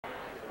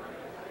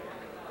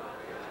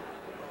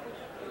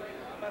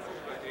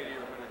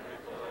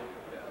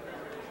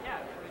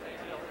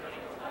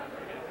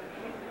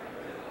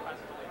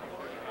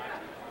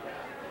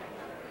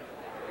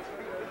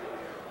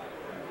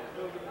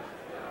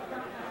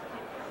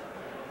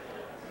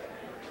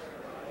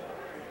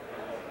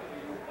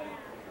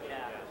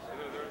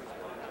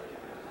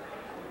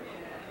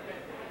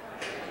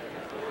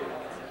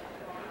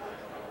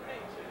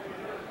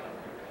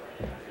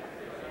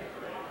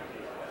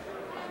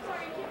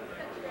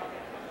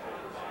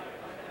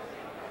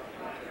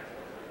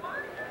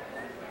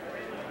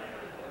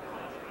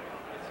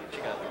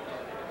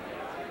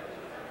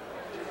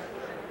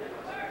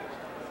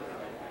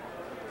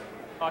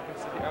I can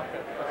see.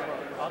 Okay.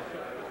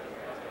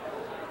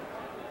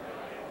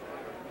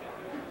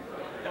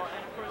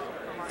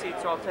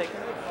 Seats are all taken.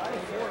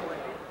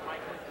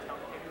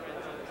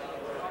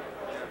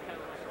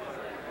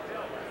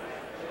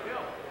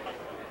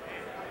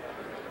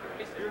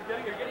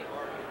 You're getting.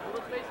 Well,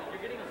 let's face it.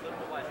 You're getting a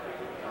little less.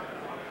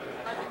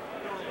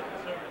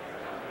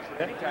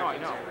 No, I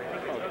know.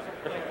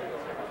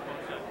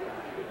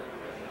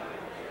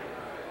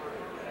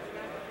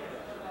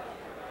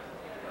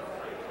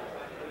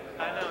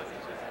 I know. It's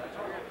just.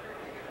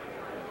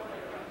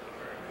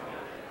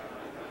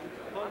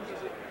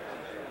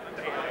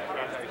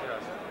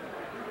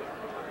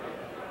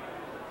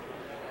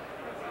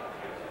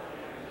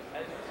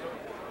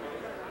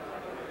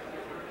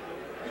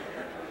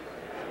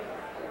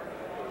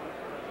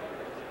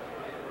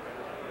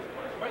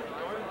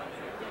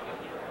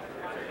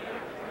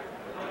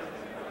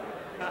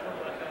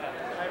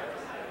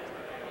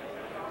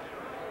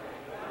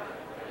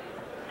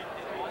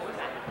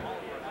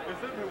 Is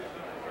it the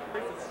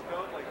place that's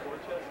spelled like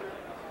Worcester?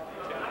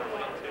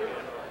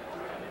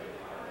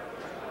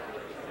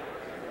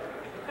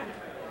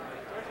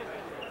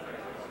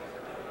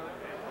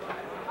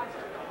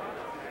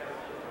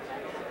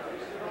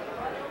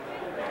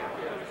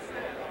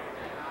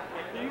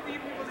 You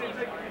people need to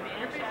take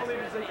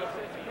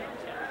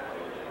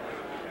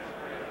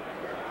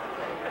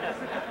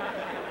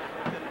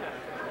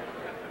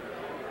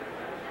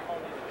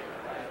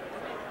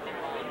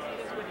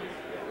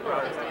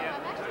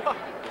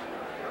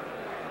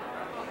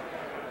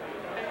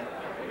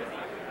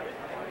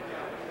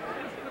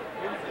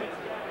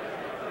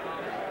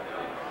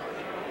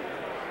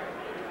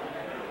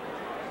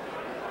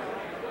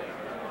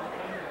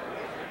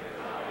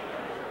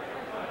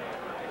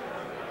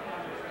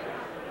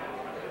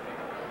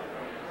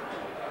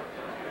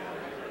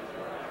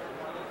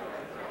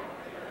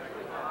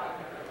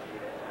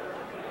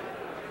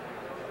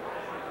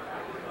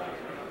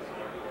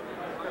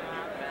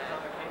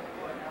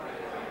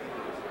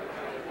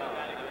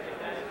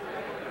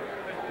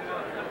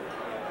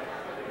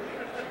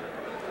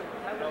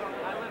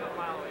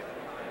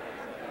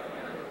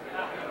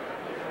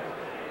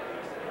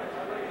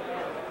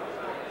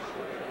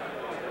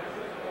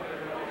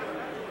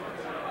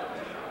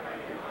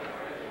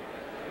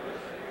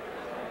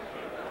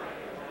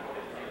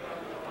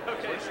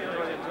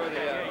Enjoy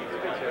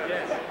the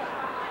yes.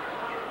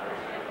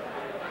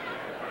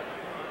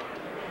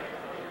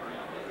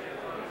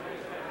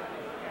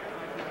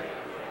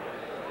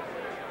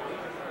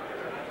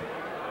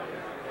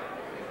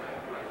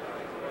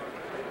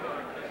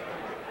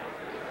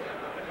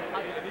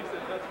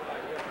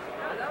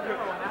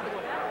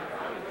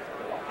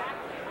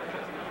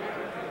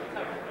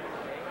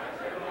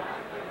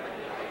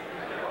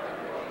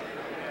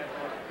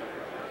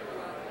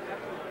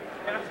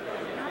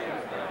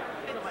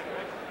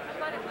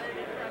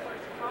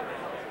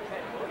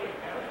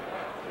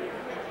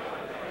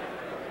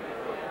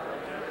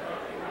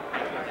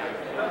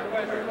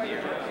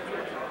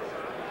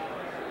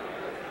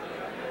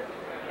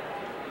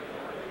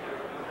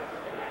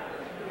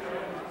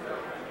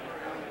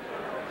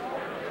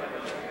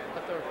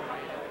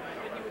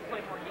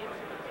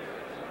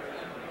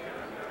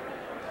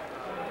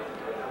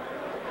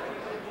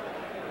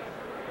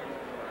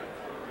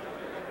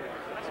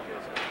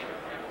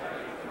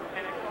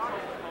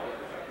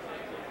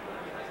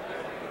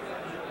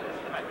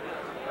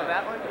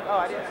 That one? Oh,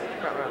 I didn't see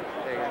the front row.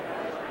 There you go.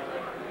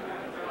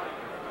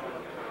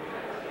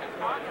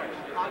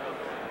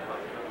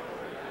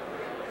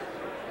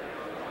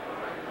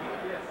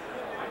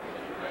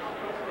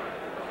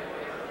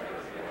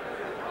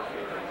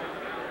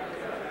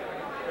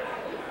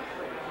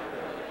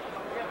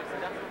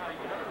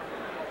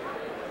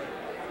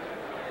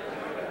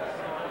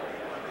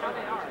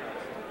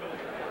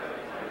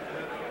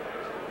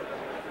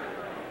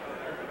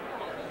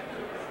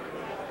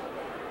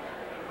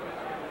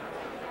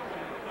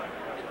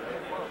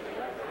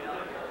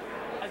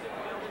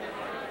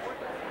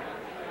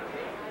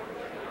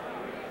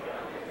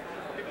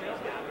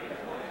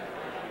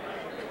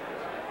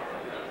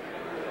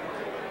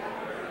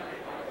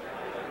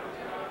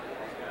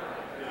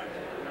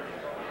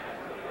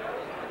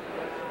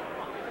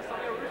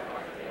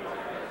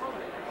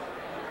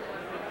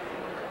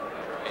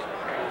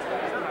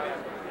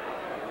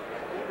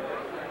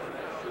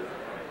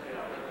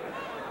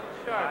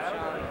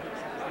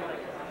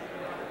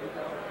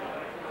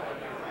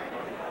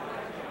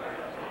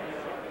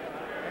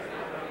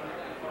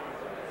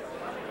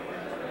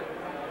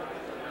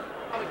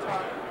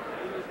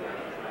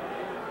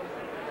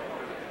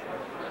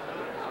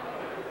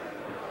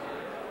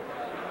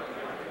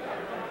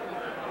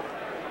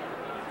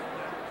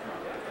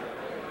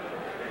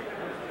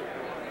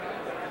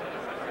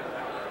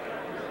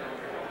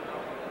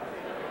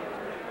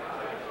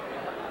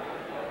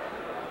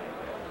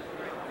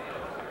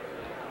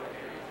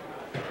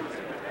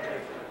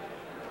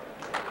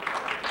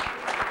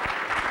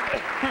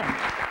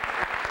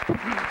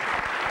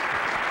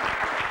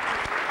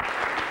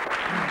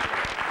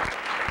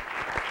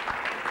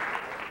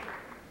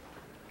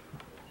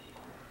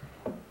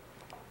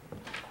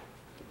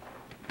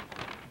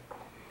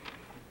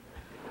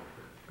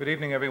 Good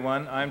evening,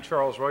 everyone. I'm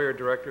Charles Royer,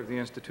 Director of the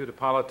Institute of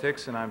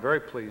Politics, and I'm very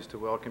pleased to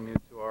welcome you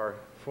to our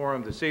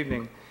forum this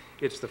evening.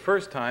 It's the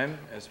first time,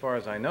 as far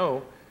as I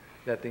know,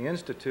 that the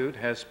Institute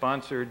has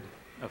sponsored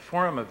a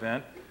forum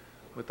event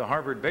with the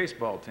Harvard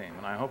baseball team,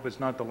 and I hope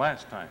it's not the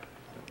last time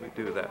that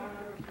we do that.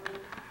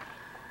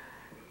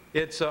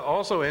 It's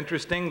also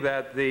interesting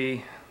that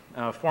the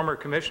former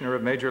commissioner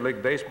of Major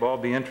League Baseball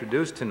be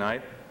introduced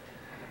tonight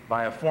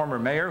by a former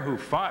mayor who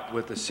fought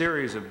with a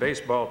series of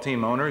baseball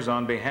team owners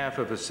on behalf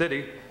of a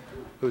city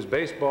whose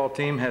baseball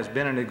team has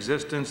been in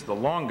existence the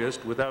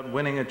longest without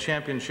winning a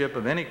championship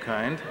of any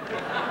kind,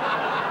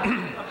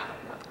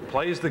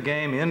 plays the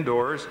game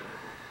indoors,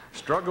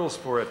 struggles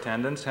for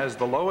attendance, has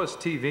the lowest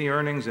TV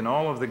earnings in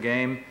all of the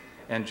game,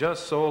 and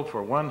just sold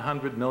for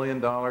 $100 million,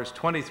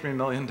 $23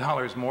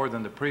 million more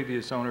than the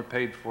previous owner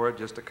paid for it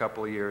just a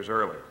couple of years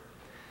earlier.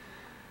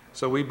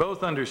 So we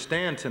both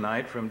understand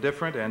tonight, from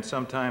different and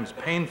sometimes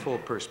painful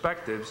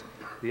perspectives,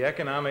 the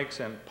economics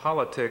and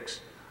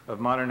politics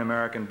of modern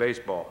American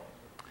baseball.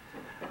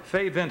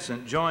 Fay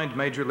Vincent joined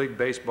Major League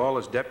Baseball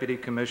as deputy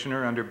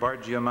commissioner under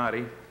Bart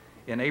Giamatti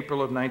in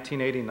April of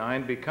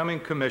 1989, becoming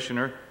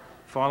commissioner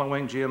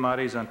following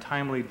Giamatti's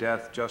untimely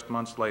death just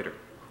months later.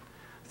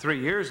 3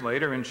 years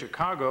later in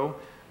Chicago,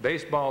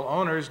 baseball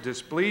owners,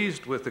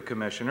 displeased with the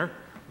commissioner,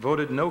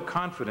 voted no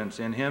confidence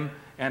in him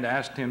and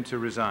asked him to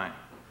resign.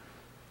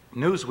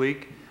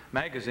 Newsweek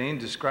magazine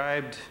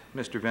described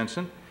Mr.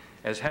 Vincent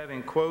as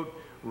having, quote,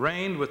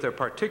 reigned with a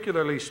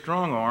particularly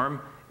strong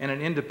arm and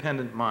an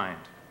independent mind.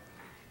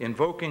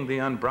 Invoking the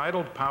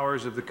unbridled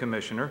powers of the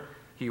commissioner,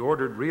 he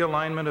ordered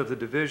realignment of the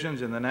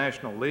divisions in the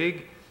National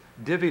League,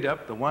 divvied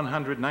up the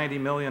 $190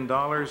 million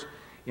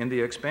in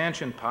the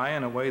expansion pie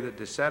in a way that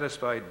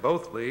dissatisfied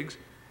both leagues,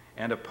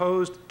 and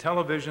opposed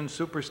television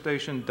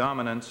superstation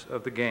dominance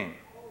of the game.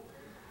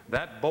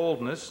 That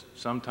boldness,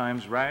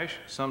 sometimes rash,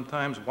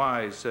 sometimes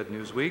wise, said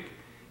Newsweek,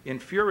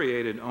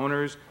 infuriated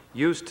owners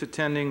used to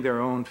tending their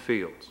own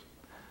fields.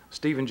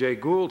 Stephen Jay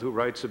Gould, who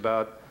writes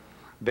about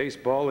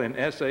baseball in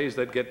essays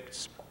that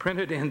get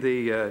printed in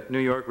the New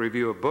York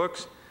Review of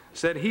Books,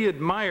 said he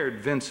admired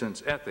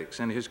Vincent's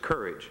ethics and his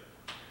courage.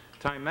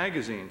 Time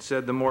magazine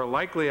said the more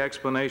likely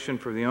explanation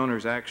for the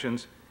owners'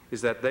 actions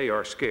is that they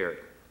are scared.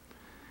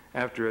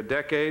 After a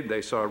decade,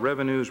 they saw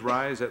revenues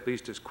rise at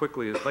least as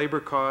quickly as labor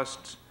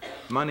costs,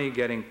 money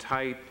getting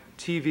tight,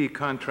 TV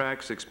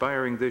contracts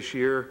expiring this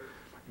year,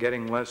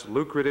 getting less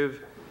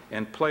lucrative,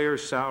 and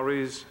players'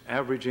 salaries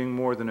averaging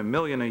more than $1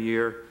 million a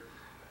year,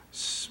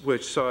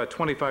 which saw a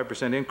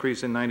 25%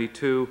 increase in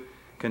 '92,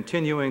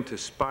 continuing to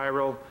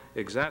spiral,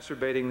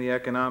 exacerbating the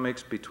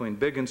economics between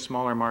big and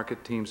smaller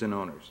market teams and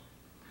owners.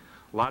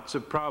 Lots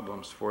of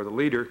problems for the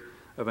leader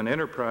of an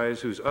enterprise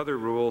whose other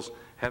rules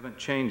haven't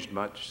changed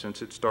much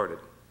since it started.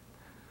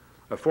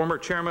 A former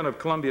chairman of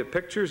Columbia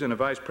Pictures and a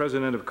vice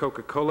president of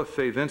Coca-Cola,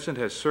 Fay Vincent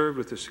has served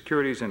with the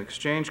Securities and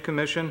Exchange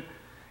Commission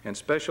and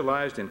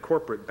specialized in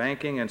corporate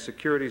banking and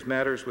securities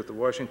matters with the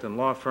Washington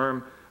law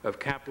firm of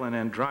Kaplan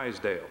and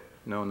Drysdale.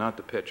 No, not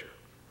the pitcher.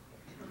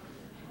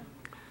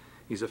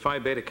 He's a Phi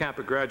Beta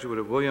Kappa graduate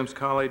of Williams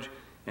College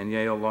and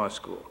Yale Law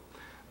School.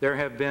 There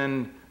have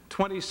been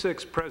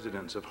 26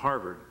 presidents of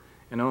Harvard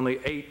and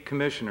only 8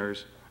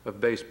 commissioners of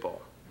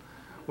baseball.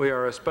 We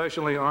are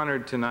especially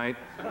honored tonight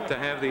to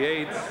have the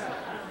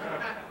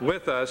 8th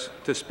with us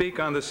to speak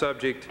on the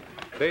subject,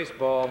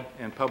 baseball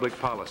and public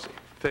policy.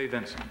 Fay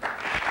Vincent.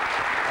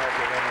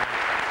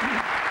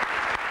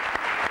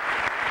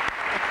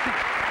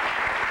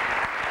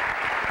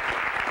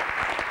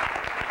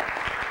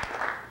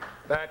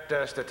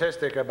 That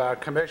statistic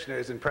about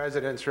commissioners and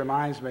presidents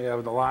reminds me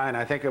of the line,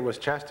 I think it was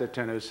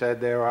Chesterton who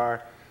said there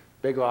are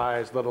big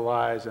lies, little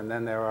lies, and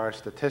then there are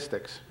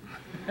statistics.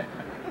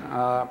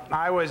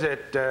 I was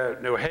at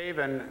New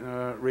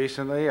Haven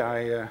recently.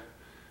 I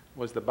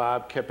was the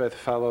Bob Kipeth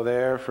Fellow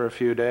there for a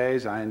few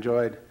days. I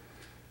enjoyed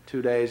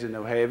 2 days in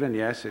New Haven.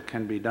 Yes, it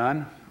can be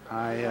done.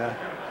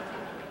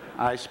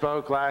 I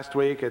spoke last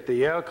week at the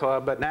Yale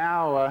Club, but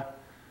now,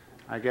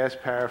 I guess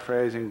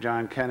paraphrasing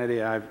John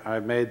Kennedy,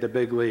 I've made the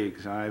big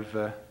leagues.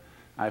 I've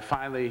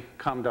finally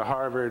come to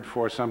Harvard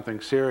for something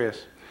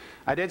serious.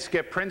 I did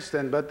skip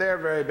Princeton, but they're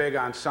very big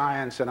on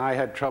science, and I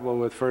had trouble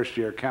with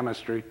first-year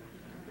chemistry.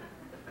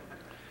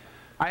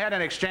 I had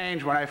an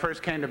exchange when I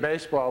first came to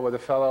baseball with a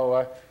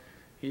fellow.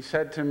 He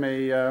said to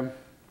me,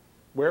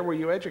 where were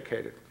you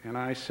educated? And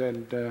I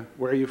said,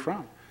 where are you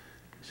from?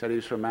 He said he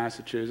was from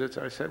Massachusetts.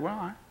 I said, well,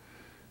 I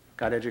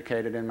got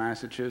educated in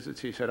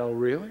Massachusetts. He said, oh,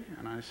 really?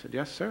 And I said,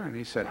 yes, sir. And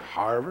he said,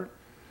 Harvard?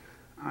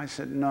 I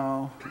said,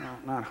 no,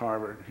 not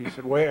Harvard. He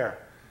said, where?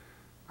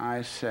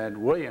 I said,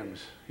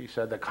 Williams. He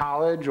said, the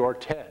college or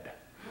TED?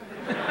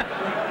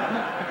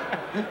 I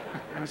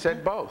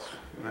said, both.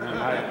 And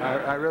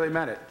I really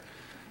meant it.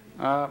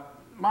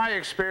 My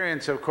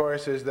experience, of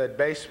course, is that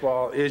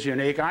baseball is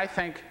unique. I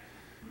think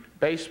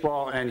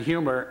baseball and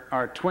humor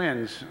are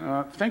twins.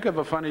 Think of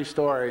a funny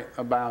story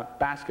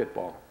about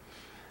basketball.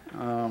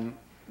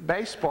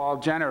 Baseball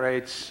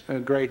generates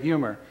great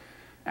humor.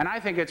 And I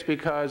think it's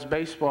because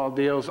baseball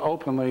deals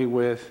openly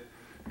with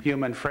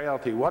human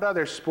frailty. What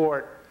other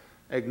sport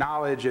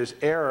acknowledges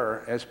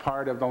error as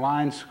part of the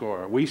line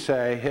score? We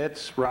say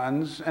hits,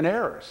 runs, and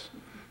errors.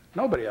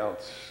 Nobody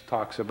else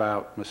talks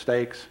about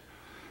mistakes.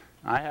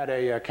 I had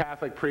a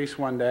Catholic priest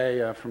one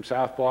day from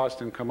South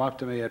Boston come up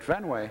to me at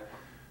Fenway.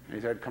 And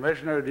he said,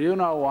 "Commissioner, do you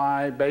know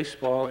why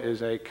baseball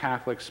is a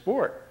Catholic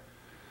sport?"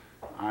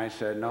 I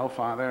said, "No,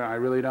 Father, I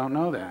really don't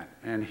know that."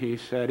 And he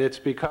said, "It's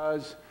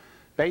because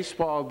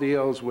baseball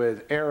deals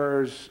with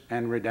errors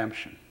and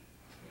redemption."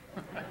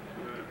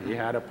 He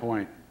had a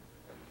point.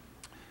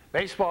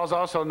 Baseball is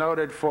also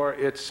noted for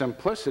its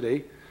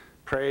simplicity,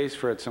 praised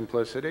for its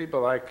simplicity,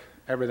 but like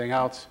everything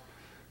else,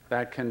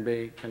 that can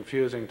be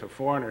confusing to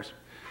foreigners.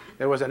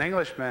 There was an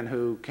Englishman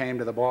who came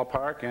to the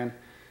ballpark, and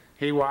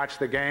he watched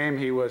the game.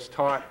 He was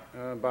taught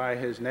by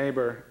his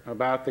neighbor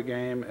about the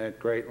game at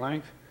great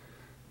length.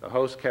 The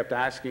host kept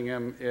asking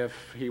him if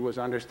he was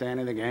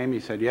understanding the game. He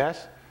said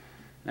yes.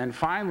 And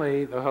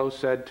finally, the host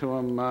said to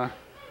him,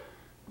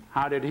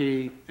 how did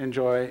he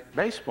enjoy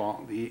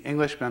baseball? The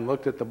Englishman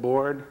looked at the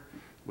board,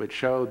 which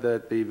showed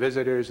that the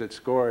visitors had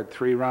scored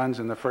 3 runs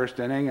in the first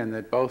inning and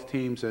that both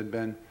teams had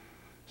been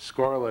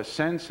scoreless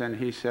since, and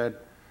he said,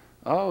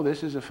 "Oh,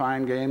 this is a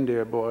fine game,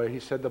 dear boy." He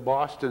said, "The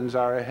Bostons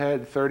are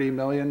ahead 30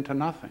 million to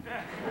nothing."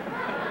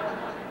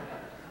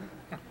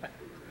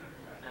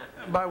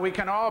 But we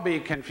can all be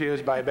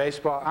confused by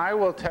baseball. I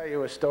will tell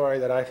you a story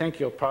that I think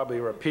you'll probably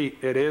repeat.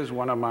 It is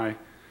one of my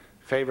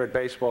favorite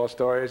baseball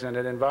stories, and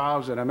it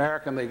involves an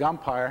American League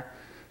umpire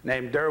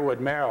named Durwood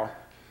Merrill.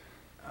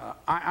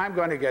 I'm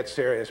going to get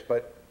serious,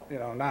 but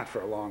not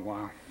for a long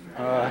while.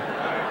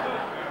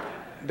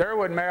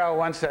 Durwood Merrill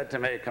once said to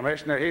me,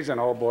 "Commissioner," he's an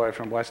old boy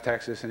from West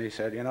Texas, and he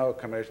said,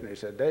 "Commissioner," he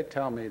said, "they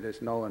tell me this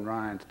Nolan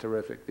Ryan's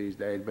terrific these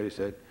days," but he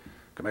said,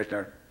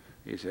 "Commissioner,"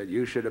 he said,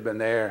 "you should have been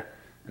there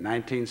in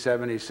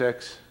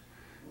 1976.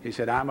 He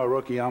said, "I'm a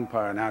rookie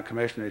umpire now,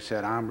 Commissioner," he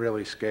said, "I'm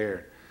really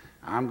scared.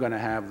 I'm going to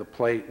have the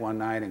plate one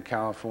night in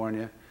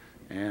California,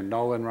 and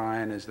Nolan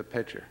Ryan is the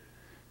pitcher."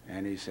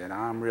 And he said,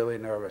 "I'm really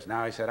nervous."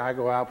 Now, he said, "I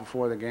go out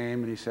before the game,"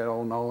 and he said,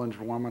 "Old Nolan's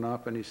warming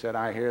up," and he said,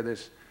 "I hear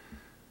this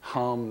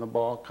hum, the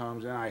ball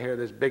comes in, I hear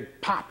this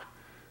big pop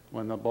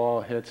when the ball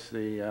hits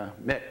the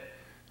mitt."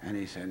 And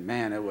he said,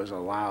 "Man, it was a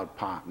loud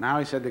pop." Now,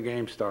 he said, the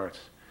game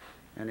starts.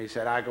 And he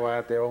said, "I go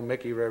out there, old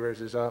Mickey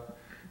Rivers is up,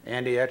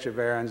 Andy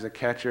Echeverrien's the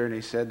catcher," and he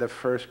said, "The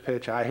first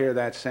pitch, I hear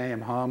that same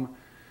hum,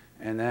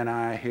 and then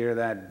I hear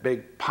that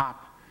big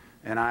pop,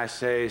 and I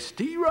say,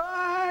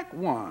 'Strike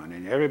one,'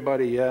 and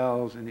everybody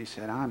yells," and he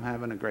said, "I'm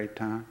having a great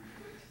time."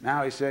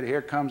 Now, he said,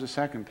 "Here comes the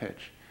second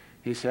pitch."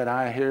 He said,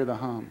 "I hear the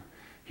hum."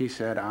 He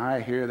said,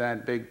 "I hear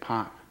that big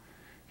pop."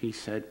 He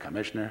said,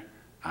 "Commissioner,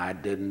 I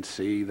didn't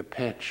see the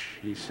pitch."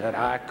 He said,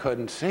 "I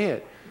couldn't see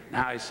it."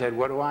 Now, he said,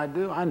 "What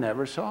do? I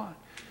never saw it."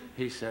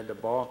 He said, "The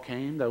ball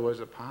came, there was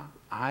a pop,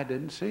 I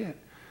didn't see it."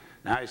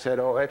 Now, he said,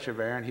 "Oh,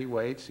 Echeverrien," he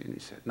waits, and he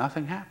said,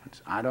 "Nothing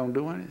happens. I don't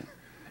do anything."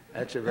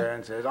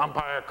 Echeverrien says,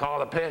 "Umpire, call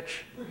the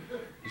pitch."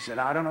 He said,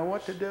 "I don't know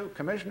what to do,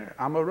 Commissioner.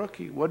 I'm a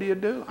rookie. What do you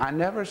do? I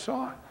never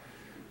saw it."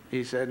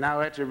 He said,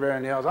 now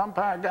Echeverrien yells,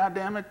 "Umpire,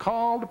 goddammit,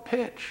 call the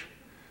pitch."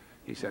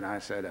 He said,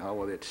 "Oh,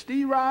 well, it's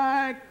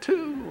strike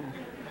 2.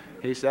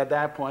 He said, at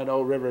that point,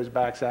 old Rivers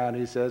backs out.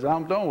 He says,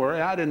 "Don't worry,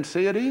 I didn't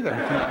see it either."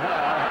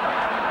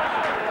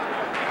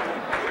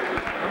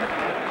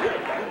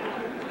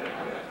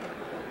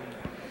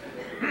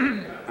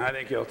 I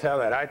think you'll tell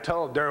that. I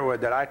told Durwood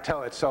that I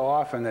tell it so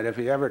often that if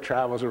he ever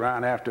travels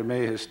around after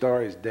me, his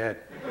story's dead.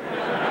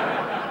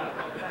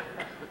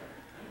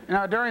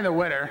 During the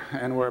winter,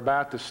 and we're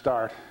about to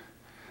start,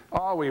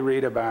 all we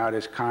read about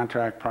is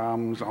contract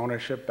problems,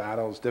 ownership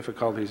battles,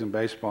 difficulties in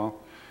baseball.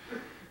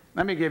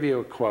 Let me give you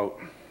a quote.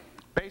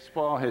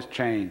 "Baseball has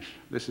changed."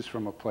 This is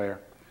from a player.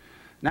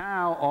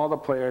 "Now all the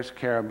players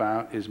care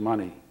about is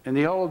money. In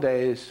the old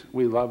days,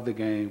 we loved the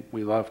game,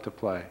 we loved to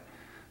play.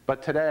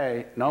 But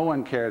today, no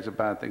one cares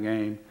about the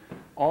game.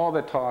 All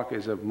the talk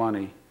is of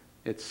money.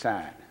 It's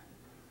sad."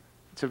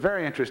 It's a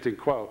very interesting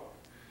quote.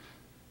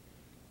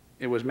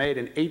 It was made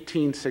in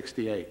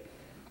 1868.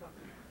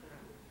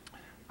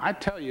 I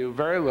tell you,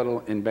 very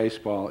little in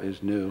baseball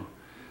is new.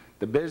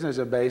 The business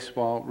of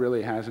baseball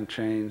really hasn't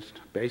changed.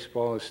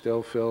 Baseball is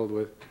still filled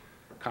with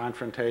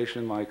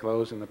confrontation like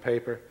those in the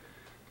paper.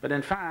 But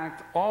in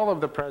fact, all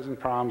of the present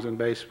problems in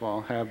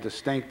baseball have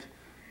distinct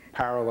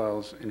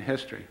parallels in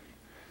history.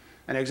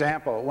 An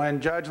example, when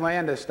Judge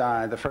Landis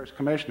died, the first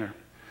commissioner,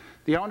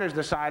 the owners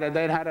decided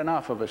they'd had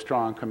enough of a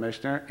strong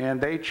commissioner,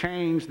 and they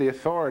changed the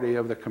authority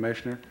of the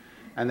commissioner,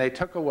 and they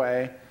took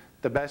away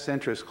the best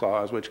interest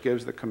clause, which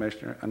gives the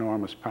commissioner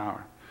enormous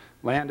power.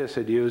 Landis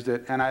had used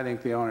it, and I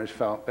think the owners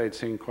felt they'd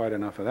seen quite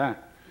enough of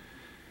that.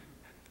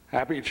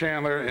 Happy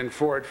Chandler and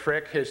Ford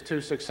Frick, his 2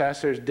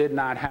 successors, did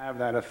not have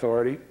that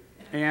authority,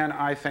 and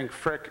I think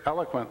Frick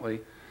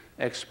eloquently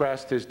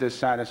expressed his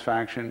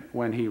dissatisfaction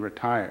when he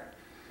retired.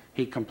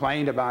 He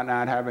complained about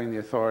not having the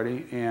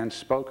authority and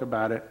spoke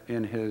about it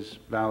in his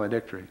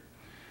valedictory.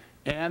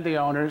 And the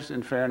owners,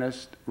 in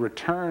fairness,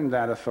 returned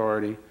that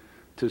authority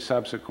to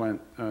subsequent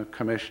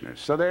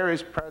commissioners. So there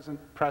is present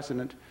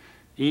precedent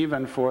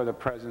even for the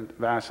present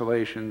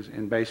vacillations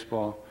in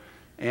baseball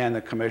and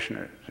the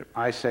commissioners.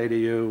 I say to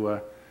you,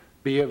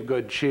 be of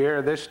good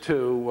cheer. This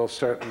too will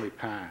certainly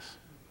pass.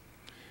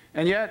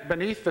 And yet,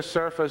 beneath the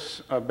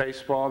surface of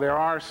baseball, there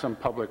are some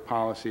public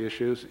policy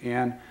issues,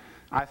 and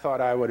I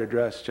thought I would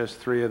address just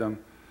 3 of them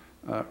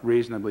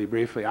reasonably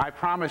briefly. I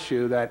promise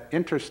you that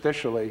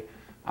interstitially,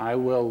 I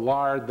will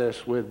lard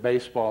this with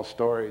baseball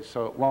stories,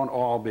 so it won't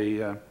all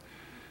be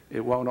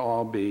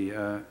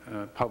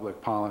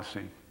public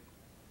policy.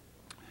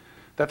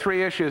 The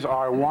 3 issues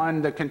are: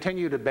 1, the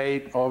continued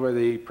debate over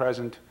the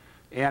present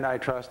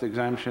antitrust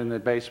exemption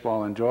that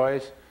baseball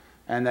enjoys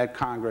and that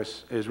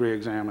Congress is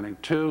re-examining.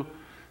 2,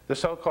 the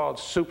so-called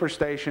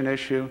superstation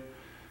issue.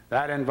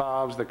 That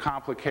involves the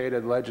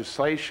complicated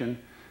legislation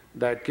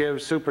that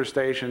gives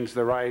superstations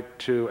the right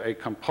to a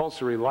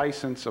compulsory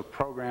license of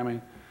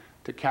programming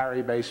to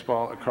carry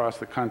baseball across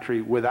the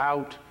country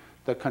without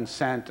the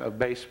consent of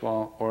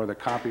baseball or the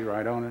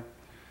copyright owner.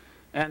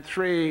 And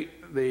 3,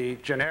 the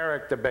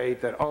generic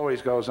debate that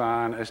always goes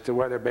on as to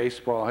whether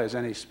baseball has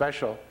any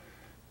special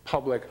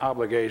public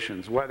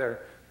obligations, whether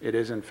it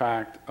is in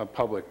fact a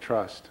public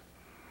trust.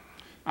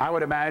 I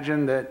would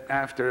imagine that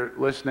after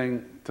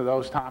listening to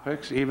those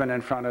topics, even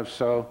in front of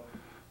so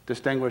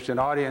distinguished an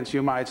audience,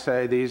 you might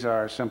say these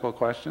are simple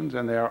questions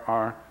and there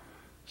are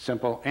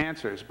simple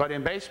answers. But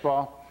in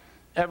baseball,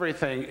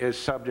 everything is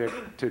subject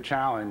to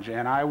challenge,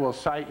 and I will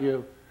cite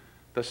you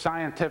the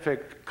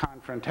scientific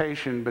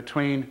confrontation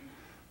between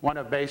one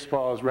of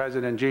baseball's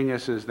resident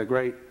geniuses, the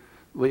great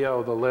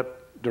Leo the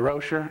Lip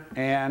Durocher,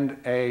 and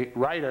a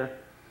writer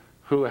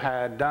who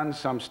had done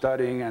some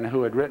studying and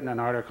who had written an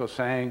article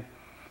saying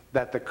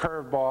that the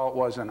curveball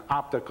was an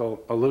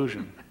optical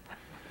illusion.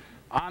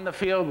 On the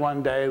field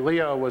one day,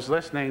 Leo was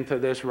listening to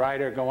this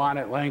writer go on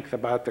at length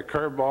about the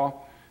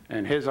curveball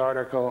and his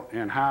article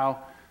and how,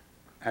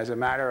 as a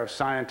matter of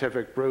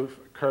scientific proof,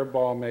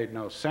 curveball made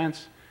no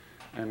sense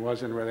and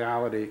was in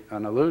reality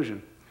an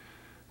illusion.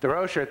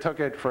 Durocher took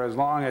it for as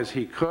long as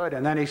he could,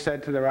 and then he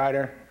said to the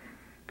writer,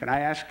 "Can I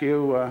ask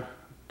you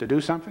to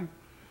do something?"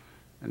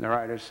 And the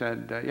writer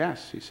said,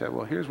 yes. He said,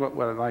 "Well, here's what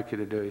I'd like you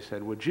to do." He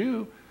said, "Would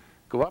you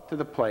go up to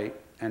the plate?"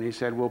 And he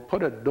said, "We'll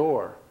put a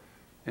door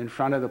in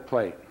front of the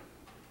plate,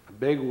 a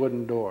big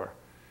wooden door.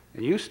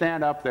 And you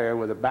stand up there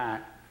with a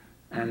bat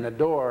and the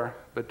door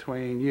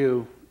between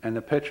you and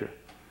the pitcher."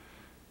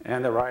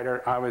 And the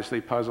writer,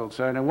 obviously puzzled,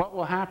 said, "And what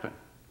will happen?"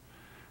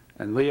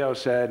 And Leo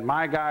said,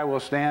 "My guy will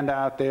stand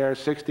out there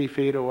 60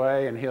 feet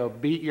away and he'll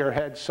beat your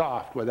head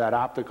soft with that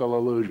optical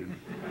illusion."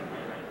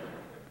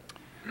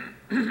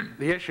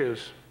 The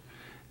issues,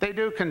 they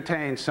do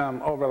contain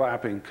some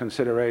overlapping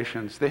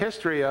considerations. The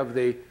history of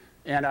the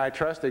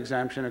antitrust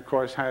exemption, of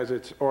course, has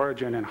its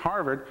origin in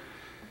Harvard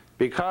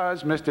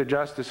because Mr.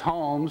 Justice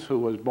Holmes, who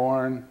was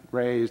born,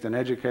 raised, and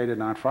educated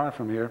not far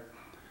from here,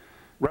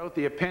 wrote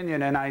the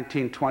opinion in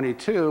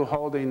 1922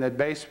 holding that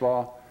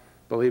baseball,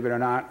 believe it or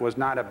not, was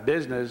not a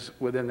business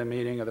within the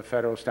meaning of the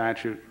federal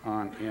statute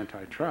on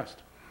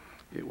antitrust.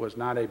 It was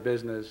not a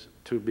business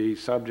to be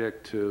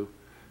subject to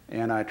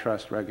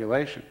antitrust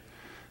regulation.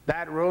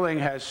 That ruling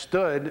has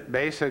stood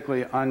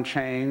basically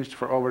unchanged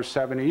for over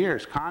 70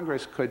 years.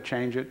 Congress could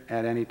change it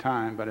at any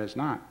time, but has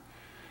not.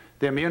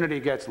 The immunity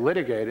gets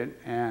litigated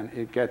and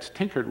it gets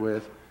tinkered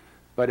with,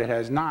 but it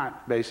has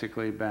not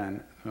basically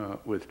been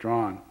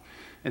withdrawn.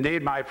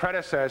 Indeed, my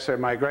predecessor,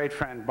 my great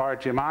friend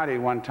Bart Giamatti,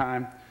 one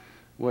time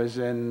was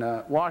in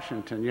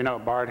Washington. You know,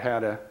 Bart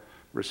had a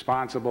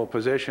responsible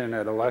position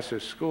at a lesser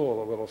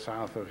school a little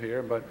south of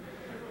here, but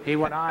he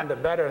went on to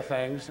better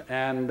things,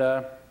 and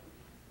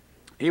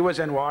he was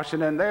in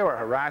Washington. They were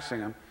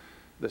harassing him,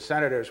 the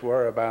senators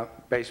were,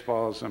 about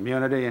baseball's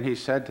immunity, and he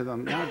said to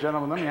them, "Now,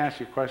 gentlemen, let me ask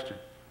you a question.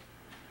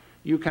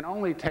 You can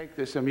only take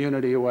this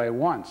immunity away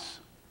once.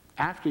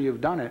 After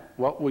you've done it,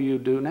 what will you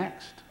do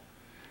next?"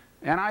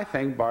 And I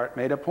think Bart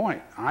made a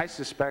point. I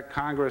suspect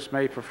Congress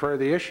may prefer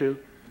the issue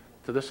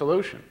to the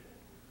solution.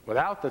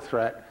 Without the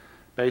threat,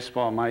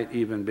 baseball might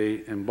even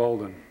be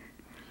emboldened.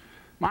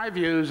 My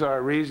views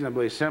are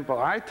reasonably simple.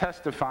 I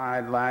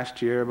testified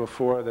last year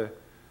before the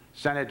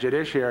Senate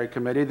Judiciary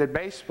Committee that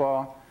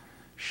baseball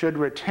should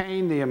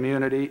retain the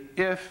immunity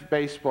if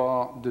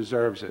baseball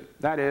deserves it.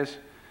 That is,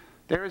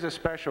 there is a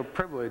special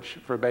privilege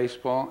for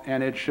baseball,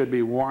 and it should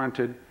be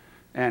warranted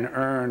and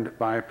earned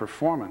by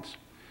performance.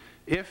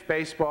 If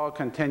baseball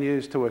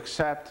continues to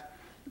accept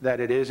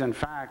that it is in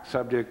fact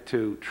subject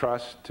to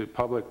trust, to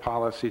public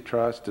policy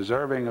trust,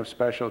 deserving of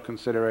special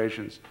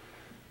considerations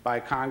by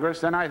Congress,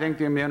 then I think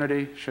the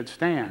immunity should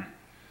stand.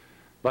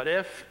 But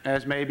if,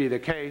 as may be the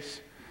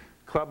case,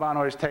 club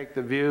owners take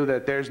the view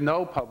that there's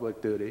no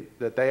public duty,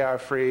 that they are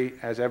free,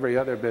 as every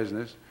other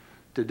business,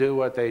 to do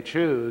what they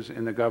choose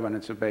in the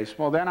governance of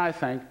baseball, then I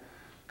think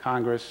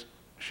Congress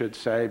should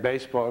say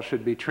baseball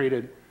should be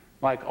treated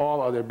like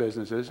all other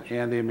businesses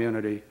and the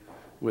immunity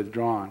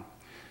withdrawn.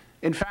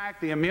 In fact,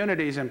 the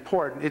immunity is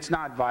important. It's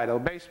not vital.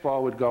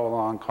 Baseball would go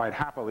along quite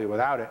happily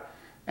without it.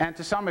 And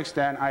to some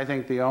extent, I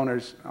think the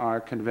owners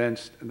are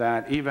convinced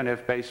that even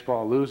if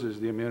baseball loses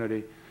the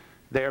immunity,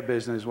 their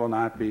business will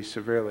not be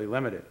severely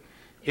limited.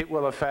 It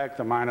will affect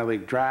the minor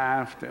league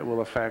draft. It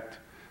will affect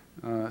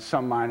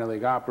some minor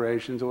league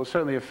operations. It will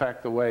certainly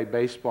affect the way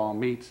baseball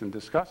meets and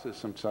discusses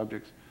some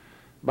subjects,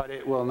 but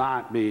it will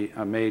not be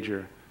a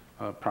major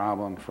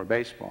problem for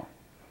baseball.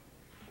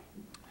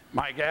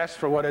 My guess,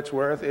 for what it's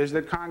worth, is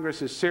that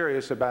Congress is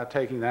serious about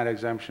taking that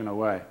exemption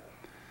away.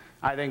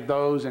 I think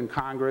those in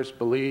Congress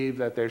believe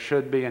that there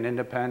should be an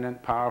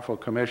independent, powerful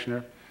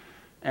commissioner,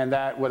 and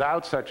that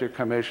without such a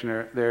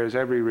commissioner, there is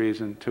every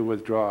reason to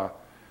withdraw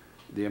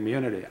the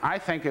immunity. I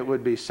think it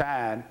would be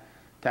sad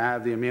to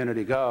have the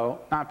immunity go,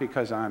 not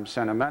because I'm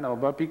sentimental,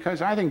 but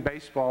because I think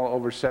baseball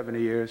over 70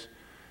 years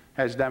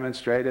has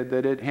demonstrated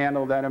that it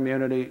handled that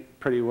immunity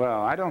pretty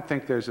well. I don't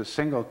think there's a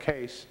single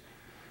case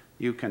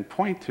you can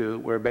point to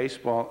where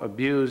baseball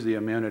abused the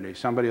immunity.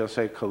 Somebody will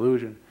say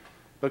collusion,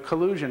 but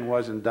collusion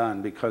wasn't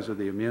done because of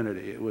the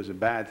immunity. It was a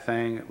bad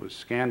thing, it was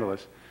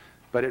scandalous,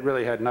 but it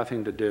really had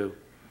nothing to do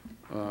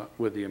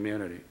with the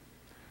immunity.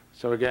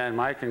 So again,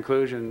 my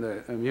conclusion,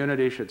 the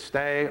immunity should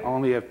stay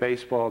only if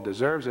baseball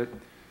deserves it.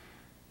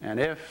 And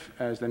if,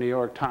 as the New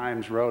York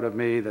Times wrote of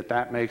me,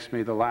 that makes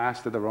me the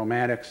last of the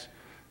romantics,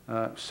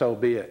 so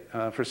be it.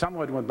 For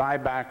someone with my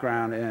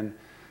background in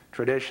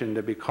tradition,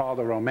 to be called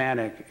a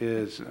romantic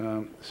is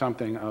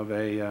something of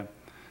an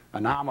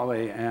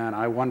anomaly, and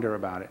I wonder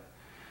about it.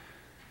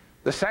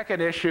 The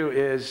second issue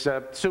is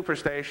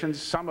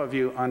superstitions. Some of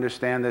you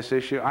understand this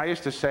issue. I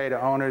used to say to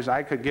owners,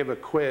 I could give a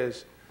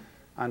quiz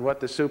on what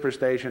the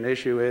superstition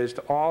issue is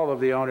to all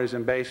of the owners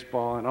in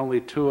baseball, and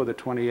only 2 of the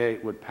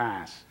 28 would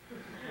pass.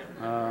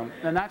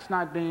 And that's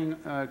not being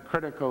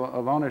critical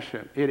of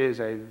ownership. It is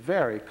a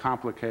very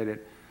complicated,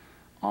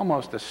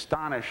 almost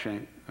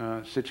astonishing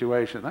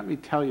situation. Let me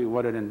tell you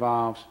what it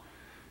involves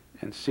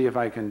and see if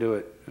I can do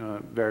it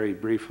very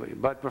briefly.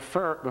 But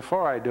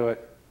before I do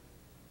it,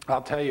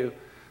 I'll tell you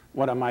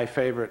one of my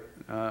favorite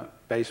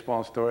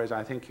baseball stories.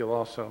 I think you'll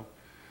also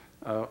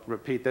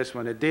repeat this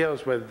one. It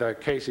deals with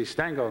Casey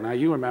Stengel. Now,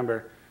 you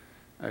remember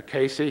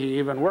Casey. He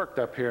even worked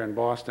up here in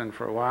Boston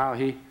for a while.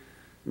 He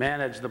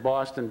managed the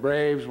Boston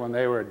Braves when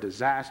they were a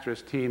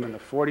disastrous team in the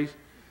 40s.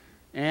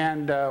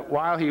 And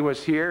while he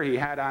was here, he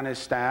had on his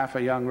staff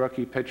a young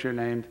rookie pitcher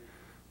named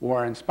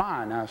Warren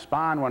Spahn. Now,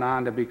 Spahn went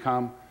on to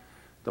become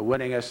the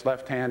winningest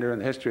left-hander in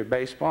the history of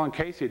baseball, and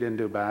Casey didn't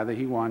do badly.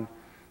 He won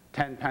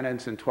 10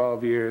 pennants in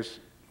 12 years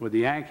with the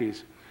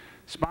Yankees.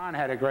 Spahn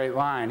had a great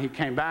line. He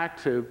came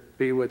back to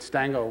be with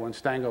Stengel when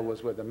Stengel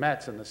was with the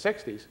Mets in the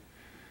 60s.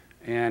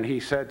 And he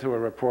said to a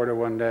reporter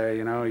one day,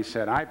 you know, he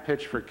said, I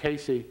pitched for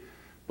Casey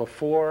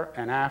before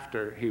and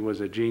after he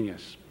was a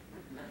genius.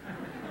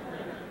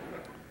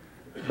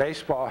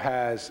 Baseball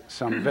has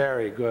some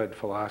very good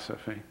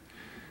philosophy.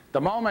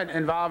 The moment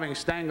involving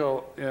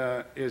Stengel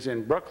is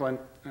in Brooklyn.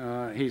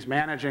 He's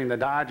managing the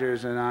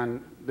Dodgers, and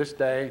on this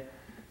day,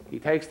 he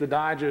takes the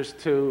Dodgers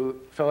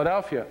to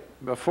Philadelphia.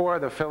 Before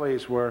the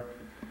Phillies were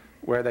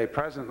where they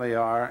presently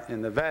are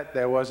in the Vet,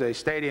 there was a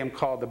stadium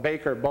called the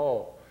Baker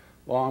Bowl,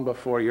 long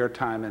before your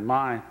time and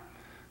mine.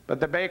 But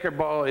the Baker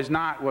Bowl is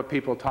not what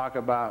people talk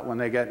about when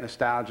they get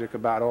nostalgic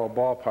about old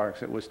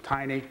ballparks. It was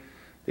tiny.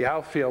 The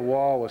outfield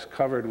wall was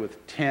covered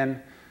with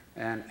tin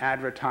and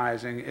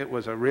advertising. It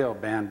was a real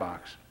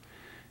bandbox.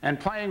 And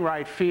playing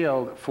right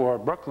field for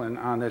Brooklyn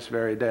on this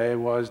very day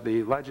was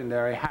the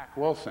legendary Hack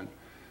Wilson,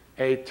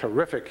 a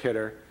terrific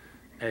hitter,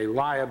 a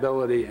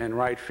liability in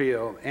right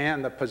field,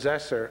 and the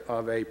possessor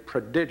of a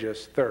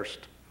prodigious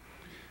thirst.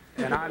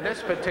 And on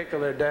this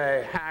particular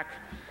day, Hack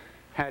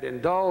had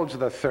indulged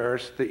the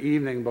thirst the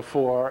evening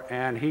before,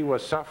 and he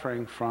was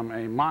suffering from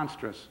a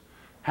monstrous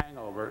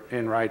hangover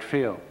in right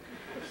field.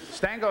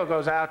 Stengel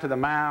goes out to the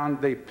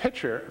mound. The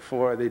pitcher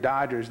for the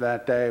Dodgers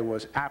that day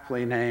was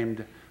aptly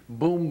named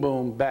Boom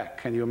Boom Beck.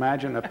 Can you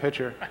imagine a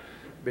pitcher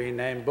being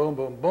named Boom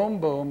Boom? Boom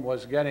Boom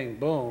was getting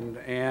boomed,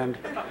 and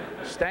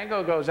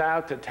Stengel goes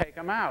out to take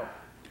him out.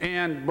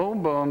 And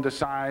Boom Boom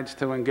decides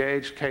to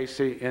engage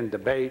Casey in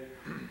debate,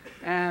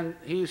 and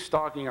he's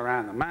stalking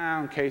around the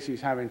mound.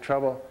 Casey's having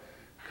trouble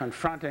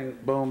confronting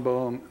Boom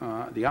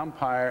Boom. The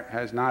umpire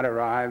has not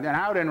arrived, and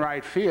out in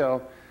right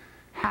field,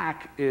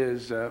 Hack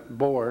is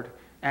bored,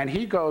 and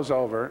he goes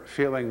over,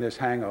 feeling this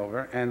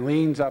hangover, and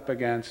leans up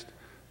against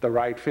the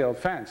right field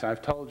fence.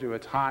 I've told you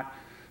it's hot.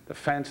 The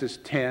fence is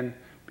tin.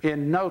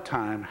 In no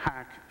time,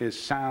 Hack is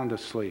sound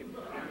asleep.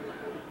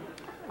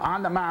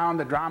 On the mound,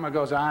 the drama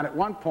goes on. At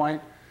one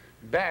point,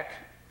 Beck,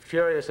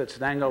 furious at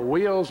Stengel,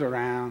 wheels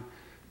around,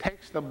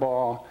 takes the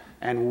ball,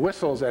 and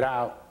whistles it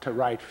out to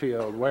right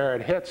field. Where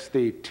it hits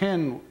the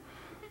tin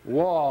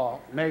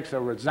wall, makes a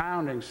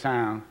resounding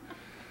sound.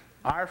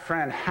 Our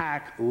friend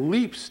Hack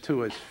leaps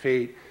to his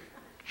feet,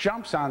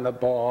 jumps on the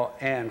ball,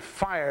 and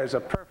fires a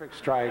perfect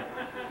strike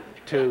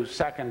to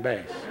second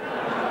base.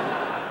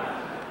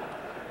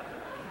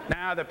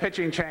 Now the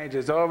pitching change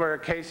is over.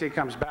 Casey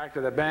comes back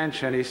to the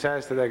bench, and he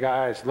says to the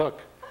guys,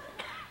 look,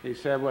 he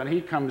said, when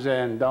he comes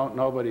in, don't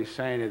nobody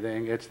say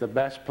anything. It's the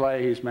best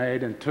play he's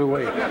made in 2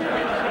 weeks.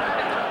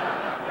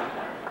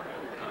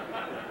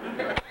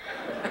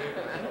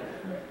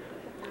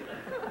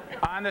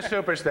 On the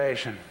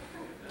Superstation,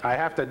 I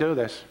have to do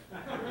this.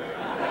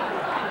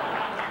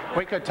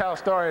 We could tell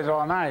stories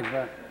all night,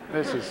 but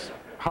this is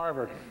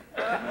Harvard.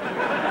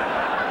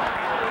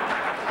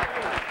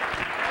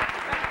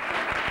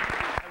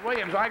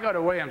 Williams, I go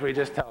to Williams, we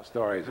just tell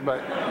stories.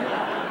 But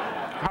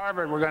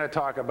Harvard, we're going to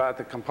talk about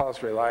the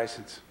compulsory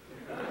license.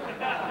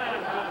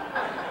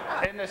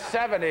 In the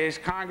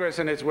 70s, Congress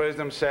in its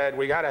wisdom said,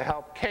 we got to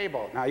help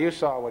cable. Now, you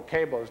saw what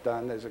cable has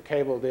done. There's a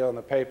cable deal in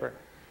the paper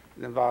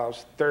that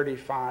involves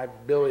 $35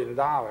 billion.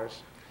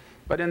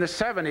 But in the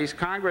 70s,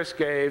 Congress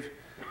gave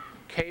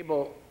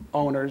cable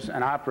owners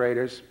and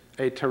operators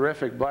a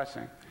terrific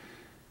blessing.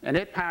 And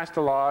it passed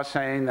a law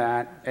saying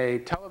that a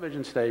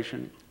television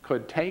station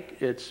could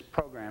take its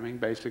programming,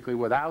 basically,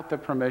 without the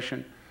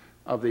permission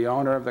of the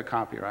owner of the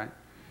copyright.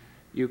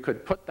 You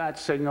could put that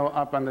signal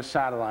up on the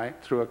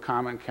satellite through a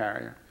common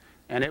carrier,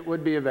 and it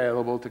would be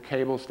available to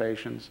cable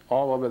stations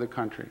all over the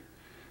country.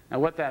 Now,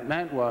 what that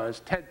meant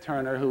was Ted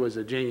Turner, who was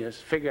a genius,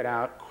 figured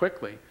out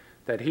quickly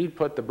that he'd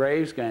put the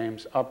Braves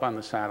games up on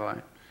the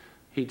satellite.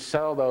 He'd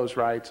sell those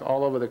rights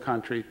all over the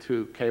country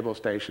to cable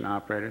station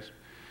operators,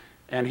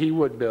 and he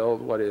would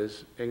build what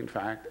is, in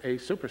fact, a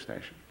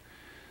superstation.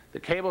 The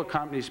cable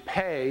companies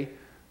pay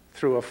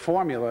through a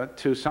formula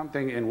to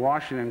something in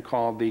Washington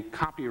called the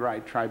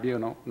Copyright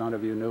Tribunal. None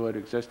of you knew it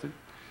existed.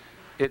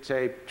 It's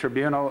a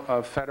tribunal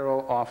of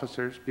federal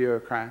officers,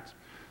 bureaucrats,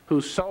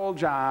 whose sole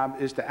job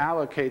is to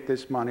allocate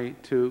this money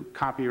to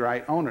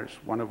copyright owners,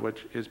 one of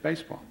which is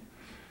baseball.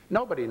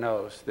 Nobody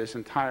knows this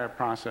entire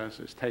process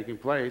is taking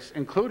place,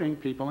 including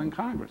people in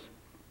Congress.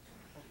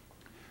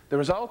 The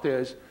result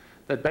is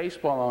that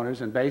baseball owners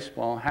in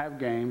baseball have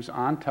games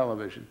on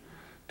television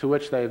to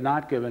which they have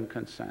not given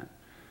consent.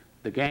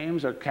 The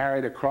games are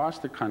carried across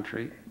the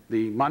country.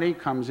 The money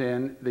comes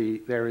in.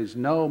 There is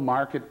no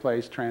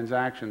marketplace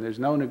transaction. There's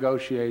no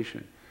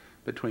negotiation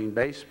between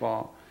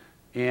baseball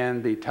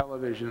and the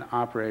television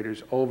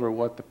operators over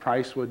what the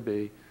price would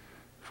be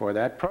for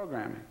that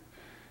programming.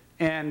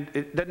 And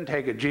it didn't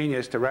take a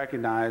genius to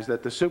recognize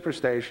that the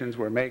superstations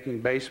were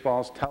making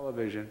baseball's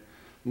television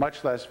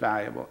much less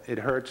valuable. It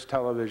hurts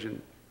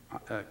television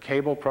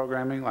cable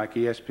programming like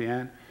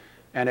ESPN,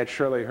 and it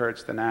surely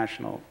hurts the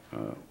national,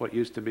 what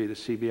used to be the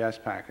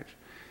CBS package.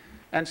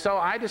 And so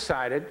I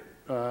decided,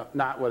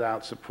 not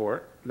without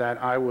support, that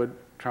I would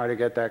try to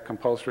get that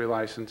compulsory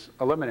license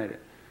eliminated.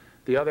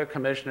 The other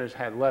commissioners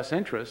had less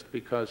interest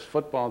because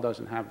football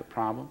doesn't have the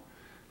problem.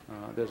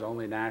 There's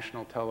only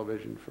national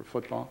television for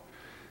football.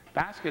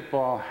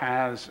 Basketball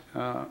has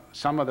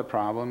some of the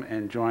problem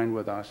and joined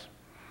with us.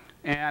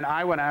 And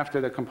I went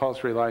after the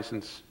compulsory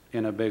license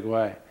in a big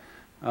way.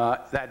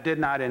 That did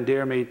not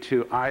endear me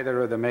to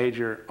either of the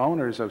major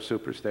owners of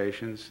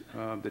superstations,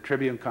 the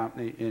Tribune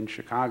Company in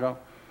Chicago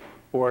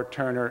or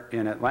Turner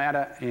in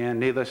Atlanta. And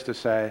needless to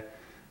say,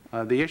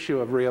 the issue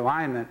of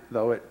realignment,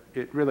 though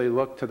it really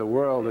looked to the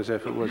world as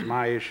if it was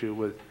my issue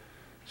with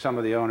some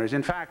of the owners.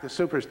 In fact, the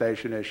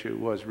superstation issue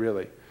was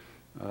really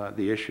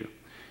the issue.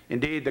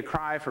 Indeed, the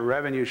cry for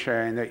revenue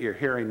sharing that you're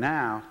hearing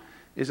now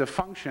is a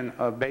function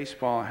of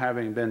baseball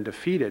having been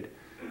defeated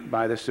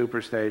by the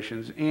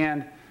superstations,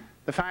 and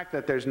the fact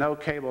that there's no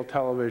cable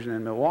television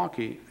in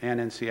Milwaukee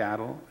and in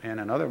Seattle and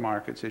in other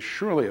markets is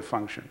surely a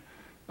function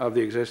of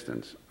the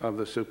existence of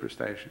the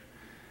superstation.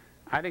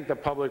 I think the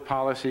public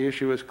policy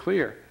issue is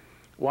clear.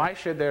 Why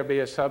should there be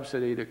a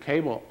subsidy to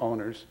cable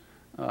owners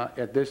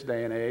at this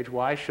day and age?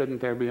 Why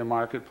shouldn't there be a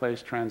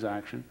marketplace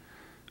transaction?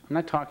 I'm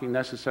not talking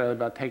necessarily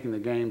about taking the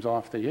games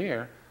off the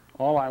air.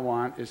 All I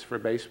want is for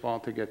baseball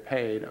to get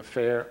paid a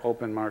fair,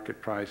 open market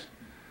price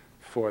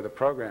for the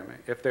programming.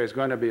 If there's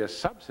going to be a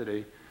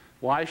subsidy,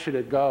 why should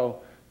it go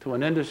to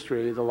an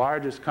industry, the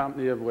largest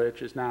company of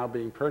which is now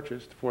being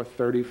purchased for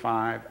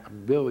 $35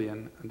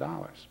 billion?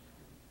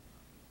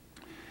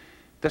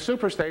 The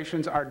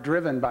superstations are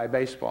driven by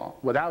baseball.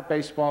 Without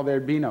baseball,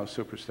 there'd be no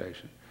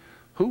superstation.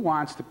 Who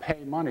wants to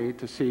pay money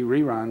to see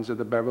reruns of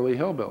the Beverly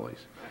Hillbillies?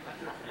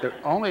 The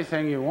only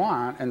thing you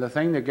want, and the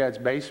thing that gets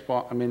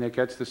baseball, that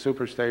gets the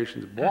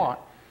superstations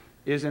bought,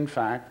 is in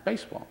fact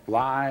baseball.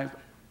 Live,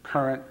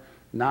 current,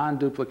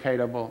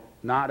 non-duplicatable,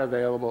 not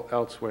available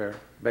elsewhere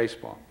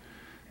baseball.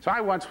 So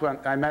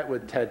I met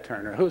with Ted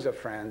Turner, who's a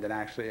friend and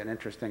actually an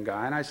interesting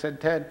guy, and I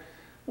said, Ted,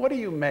 what do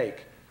you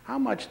make? How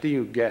much do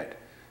you get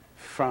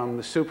from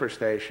the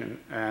superstation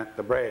at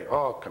the Braves?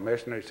 Oh,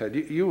 Commissioner, he said,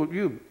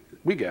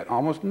 we get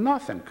almost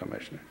nothing,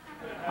 Commissioner.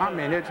 I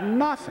mean, it's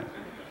nothing.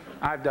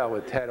 I've dealt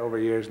with Ted over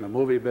years in the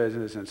movie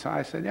business, and so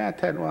I said, yeah,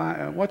 Ted,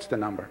 well, what's the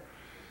number?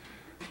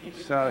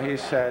 So he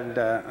said,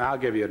 I'll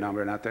give you a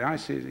number.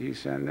 He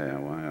said,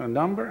 well, a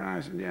number?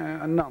 I said,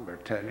 yeah, a number,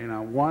 Ted,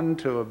 1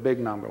 to a big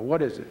number.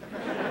 What is it?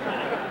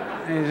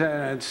 He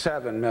said, it's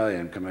 7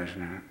 million,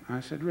 Commissioner. I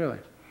said, really?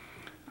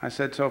 I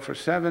said, so for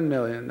 7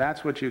 million,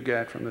 that's what you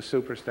get from the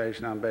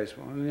superstation on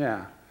baseball?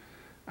 Yeah.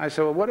 I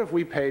said, well, what if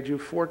we paid you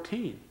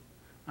 14?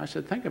 I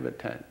said, think of it,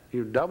 Ted.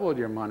 You doubled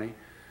your money.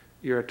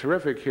 You're a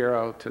terrific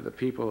hero to the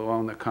people who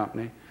own the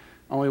company.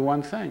 Only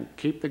one thing,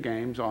 keep the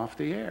games off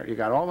the air. You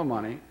got all the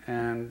money,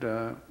 and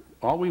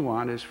all we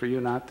want is for you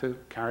not to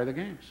carry the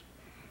games.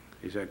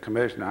 He said,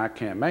 Commissioner, I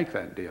can't make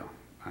that deal.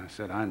 I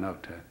said, I know,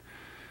 Ted.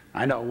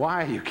 I know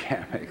why you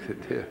can't make the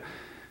deal.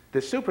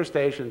 The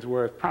superstation's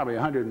worth probably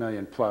 $100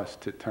 million plus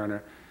to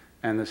Turner,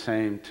 and the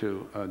same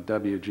to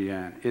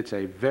WGN. It's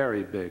a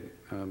very big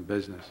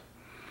business.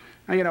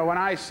 And, you know, when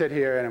I sit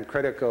here and I'm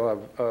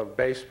critical of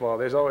baseball,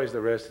 there's always the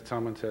risk that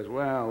someone says,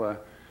 well,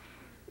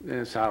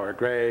 sour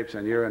grapes,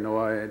 and you're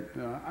annoyed.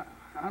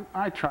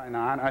 I try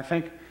not. I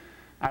think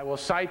I will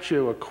cite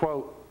you a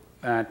quote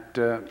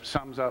that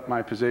sums up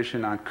my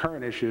position on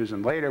current issues,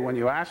 and later when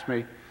you ask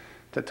me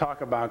to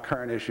talk about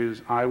current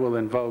issues, I will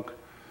invoke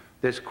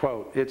this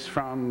quote. It's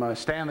from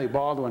Stanley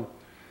Baldwin,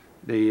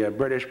 the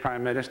British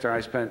Prime Minister. I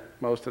spent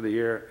most of the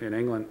year in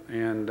England,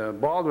 and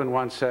Baldwin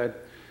once said,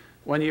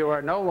 when you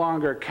are no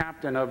longer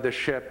captain of the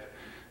ship,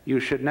 you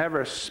should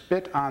never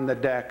spit on the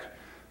deck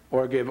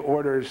or give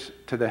orders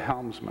to the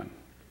helmsman.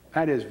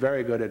 That is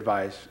very good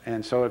advice.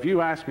 And so if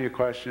you ask me a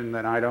question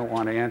that I don't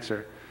want to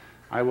answer,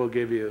 I will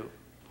give you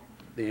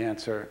the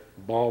answer,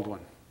 Baldwin.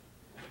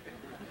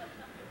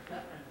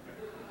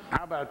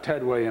 How about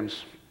Ted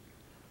Williams?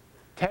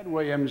 Ted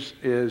Williams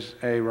is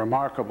a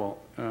remarkable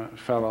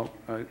fellow,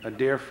 a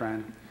dear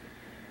friend.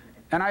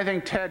 And I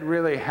think Ted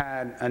really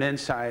had an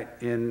insight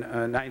in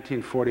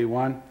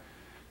 1941.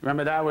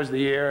 Remember, that was the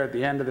year, at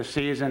the end of the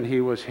season, he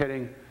was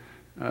hitting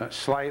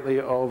slightly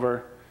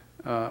over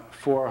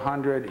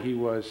 400. He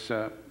was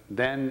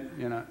then,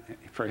 you know,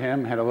 for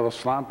him, had a little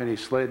slump, and he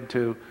slid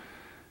to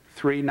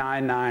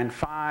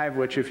 3.995,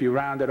 which if you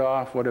round it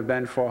off would have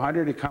been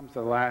 400. He comes to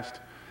the last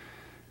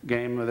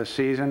game of the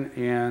season,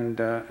 and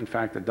in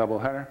fact, a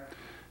doubleheader.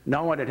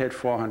 No one had hit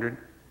 400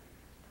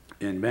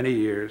 in many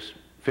years,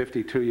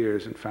 52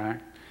 years, in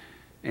fact.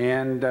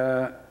 And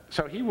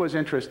so he was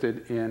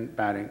interested in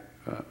batting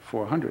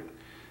 400.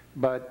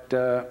 But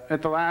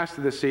at the last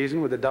of the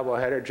season, with the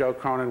doubleheader, Joe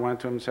Cronin went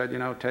to him and said, you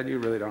know, Ted, you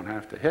really don't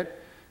have to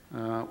hit.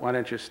 Why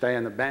don't you stay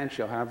on the bench?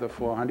 You'll have the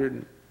 400,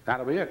 and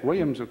that'll be it.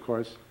 Williams, of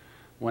course,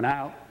 went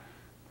out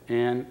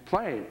and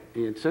played.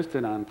 He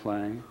insisted on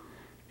playing,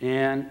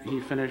 and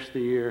he finished the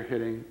year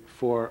hitting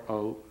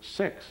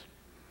 406.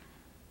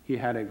 He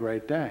had a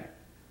great day.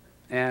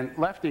 And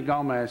Lefty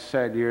Gomez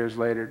said years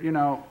later, you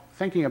know,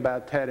 thinking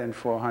about Ted in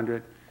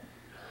 400,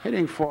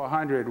 hitting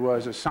 400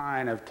 was a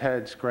sign of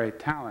Ted's great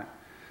talent.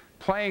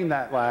 Playing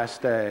that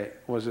last day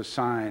was a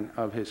sign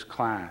of his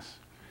class.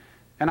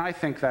 And I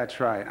think that's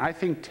right. I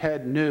think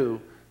Ted knew,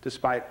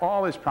 despite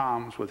all his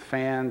problems with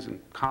fans and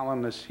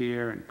columnists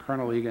here and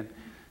Colonel Egan,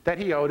 that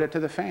he owed it to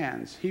the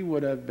fans. He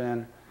would have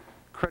been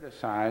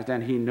criticized,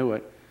 and he knew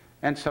it.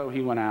 And so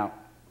he went out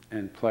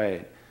and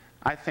played.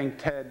 I think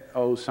Ted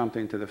owes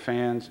something to the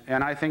fans,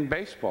 and I think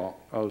baseball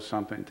owes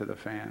something to the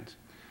fans.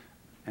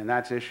 And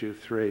that's issue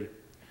 3.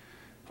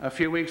 A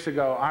few weeks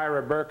ago,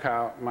 Ira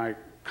Berkow, my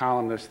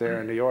columnist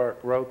there in New York,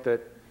 wrote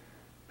that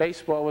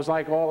baseball was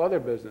like all other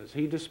business.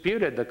 He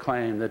disputed the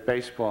claim that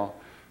baseball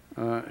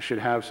should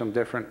have some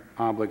different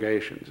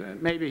obligations.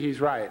 And maybe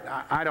he's right.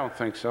 I don't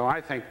think so.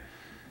 I think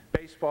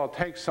baseball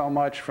takes so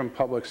much from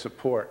public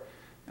support.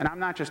 And I'm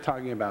not just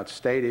talking about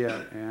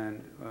stadia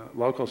and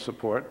local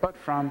support, but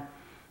from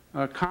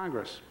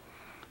Congress.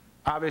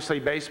 Obviously,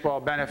 baseball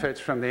benefits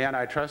from the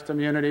antitrust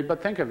immunity,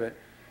 but think of it.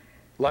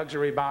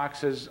 Luxury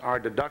boxes are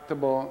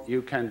deductible.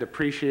 You can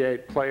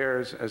depreciate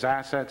players as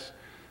assets.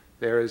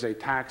 There is a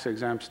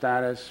tax-exempt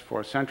status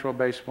for Central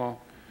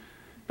Baseball.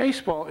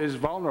 Baseball is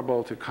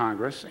vulnerable to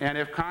Congress, and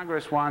if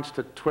Congress wants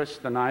to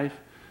twist the knife,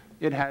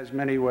 it has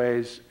many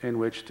ways in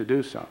which to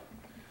do so.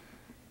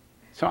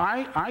 So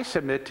I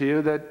submit to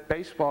you that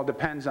baseball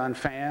depends on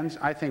fans.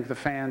 I think the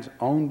fans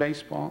own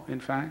baseball, in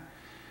fact,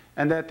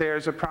 and that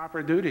there's a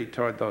proper duty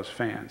toward those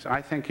fans.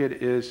 I think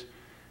it is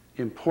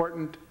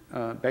important,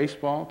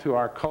 baseball, to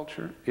our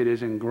culture. It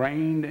is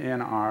ingrained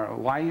in our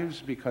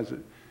lives because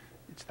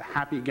it's the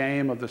happy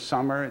game of the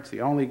summer. It's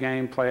the only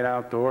game played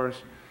outdoors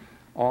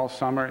all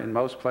summer in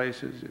most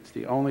places. It's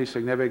the only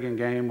significant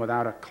game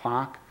without a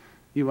clock.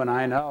 You and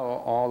I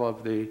know all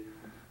of the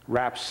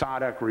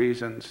rhapsodic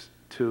reasons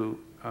to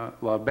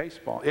love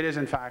baseball. It is,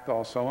 in fact,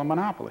 also a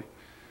monopoly.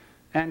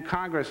 And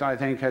Congress, I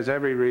think, has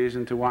every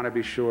reason to want to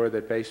be sure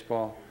that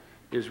baseball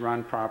is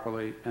run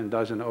properly and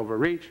doesn't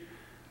overreach.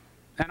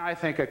 And I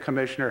think a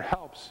commissioner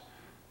helps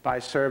by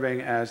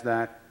serving as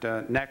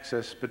that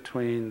nexus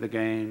between the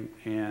game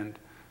and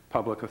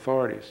public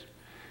authorities.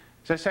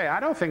 As I say, I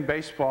don't think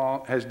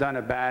baseball has done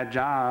a bad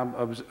job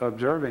of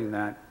observing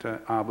that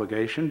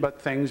obligation,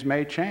 but things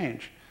may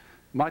change.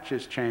 Much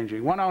is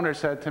changing. One owner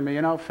said to me,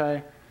 you know,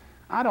 Fay,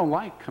 I don't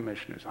like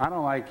commissioners. I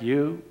don't like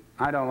you.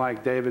 I don't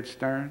like David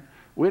Stern.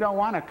 We don't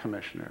want a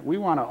commissioner. We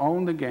want to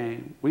own the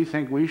game. We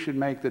think we should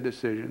make the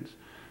decisions.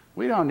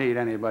 We don't need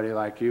anybody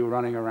like you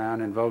running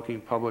around invoking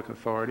public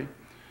authority.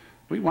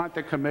 We want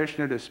the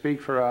commissioner to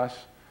speak for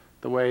us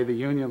the way the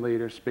union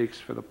leader speaks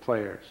for the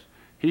players.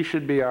 He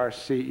should be our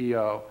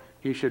CEO.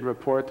 He should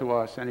report to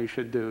us, and he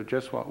should do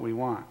just what we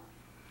want.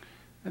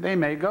 And they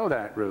may go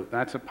that route.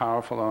 That's a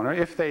powerful owner.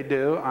 If they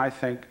do, I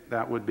think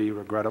that would be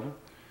regrettable.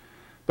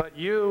 But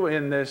you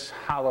in this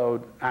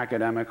hallowed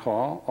academic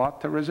hall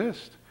ought to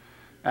resist.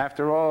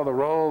 After all, the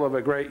role of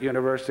a great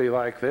university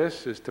like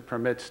this is to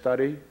permit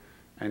study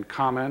and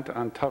comment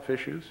on tough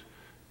issues,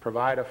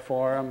 provide a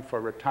forum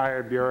for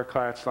retired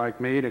bureaucrats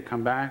like me to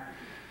come back,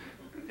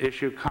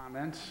 issue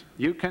comments,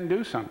 you can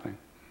do something.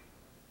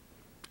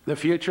 The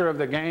future of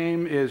the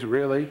game is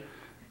really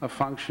a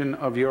function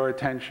of your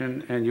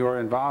attention and your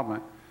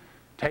involvement.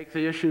 Take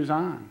the issues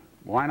on.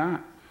 Why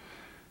not?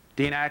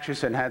 Dean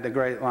Acheson had the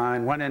great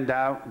line, when in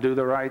doubt, do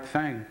the right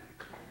thing.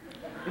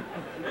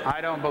 I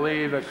don't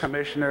believe a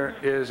commissioner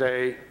is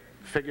a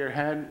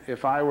figurehead.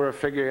 If I were a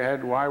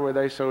figurehead, why were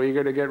they so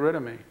eager to get rid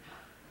of me?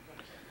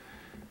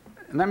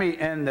 And let me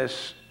end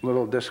this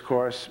little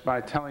discourse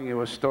by telling you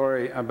a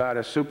story about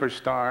a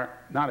superstar,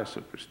 not a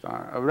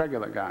superstar, a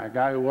regular guy, a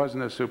guy who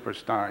wasn't a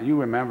superstar. You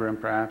remember him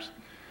perhaps.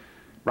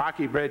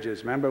 Rocky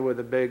Bridges, remember, with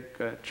the big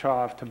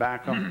chaw of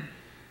tobacco?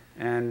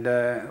 And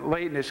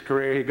late in his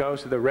career, he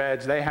goes to the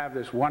Reds. They have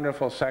this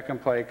wonderful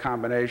second-play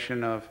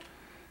combination of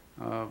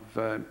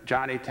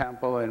Johnny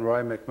Temple and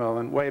Roy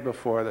McMillan, way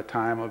before the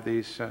time of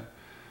these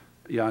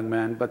young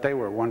men, but they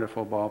were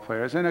wonderful ball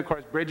players. And of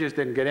course, Bridges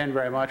didn't get in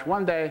very much.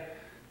 One day,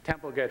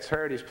 Temple gets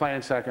hurt. He's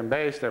playing second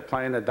base. They're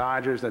playing the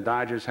Dodgers. The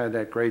Dodgers had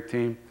that great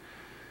team.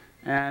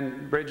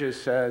 And Bridges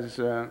says,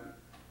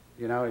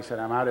 you know, he said,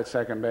 I'm out at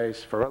second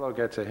base. Furillo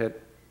gets a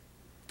hit.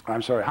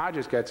 I'm sorry,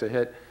 Hodges gets a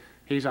hit.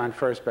 He's on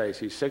first base.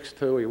 He's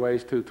 6'2", he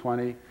weighs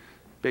 220,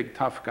 big,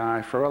 tough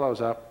guy.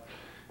 Furillo's up.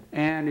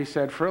 And he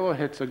said, Furillo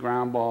hits a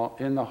ground ball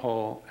in the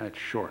hole at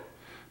short.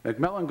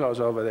 McMillan goes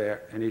over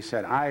there, and he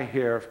said, I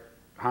hear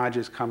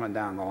Hodges coming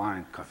down the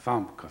line,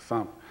 ka-thump,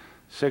 ka-thump.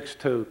 6'2",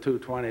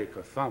 220,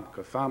 ka-thump,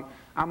 ka-thump.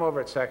 I'm over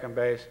at second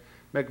base.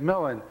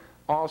 McMillan,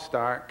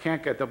 all-star,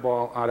 can't get the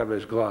ball out of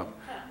his glove.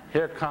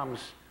 Here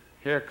comes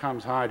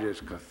Hodges,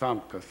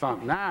 ka-thump,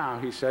 ka-thump. Now,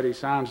 he said, he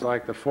sounds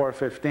like the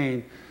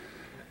 415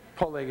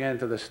 pulling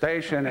into the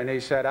station, and he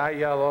said, I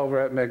yell over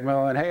at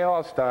McMillan, hey,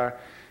 all-star,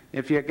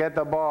 if you get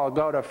the ball,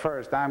 go to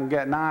first. I'm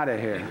getting out of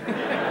here.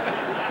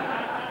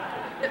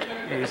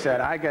 He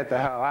said, I get the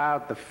hell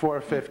out. The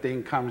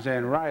 415 comes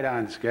in right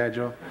on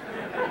schedule.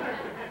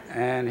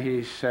 And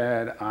he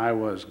said, I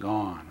was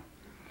gone.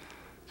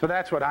 So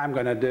that's what I'm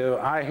going to do.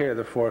 I hear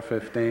the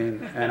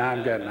 415, and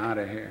I'm getting out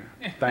of here.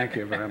 Thank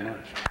you very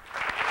much.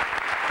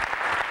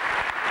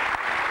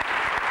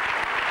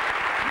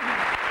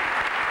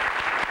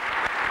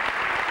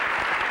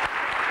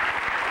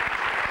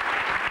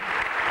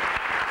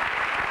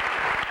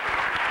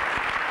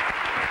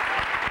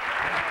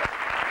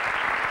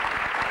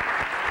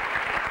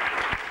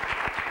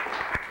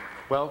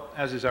 Well,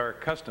 as is our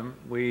custom,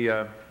 we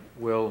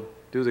will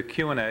do the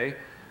Q&A.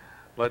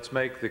 Let's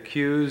make the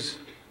Q's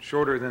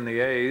shorter than the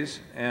A's,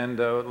 and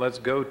let's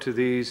go to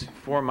these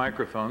 4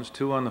 microphones,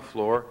 2 on the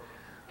floor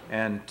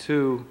and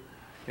 2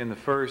 in the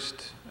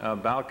first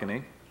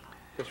balcony.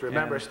 Just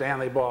remember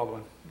Stanley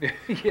Baldwin.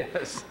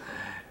 Yes.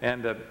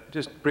 And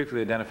just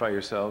briefly identify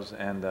yourselves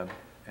and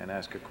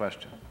ask a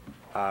question.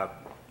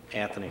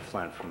 Anthony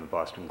Flint from the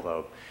Boston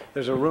Globe.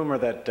 There's a rumor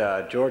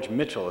that George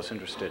Mitchell is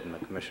interested in the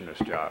commissioner's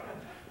job.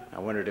 I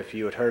wondered if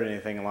you had heard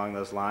anything along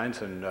those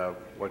lines, and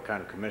what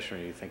kind of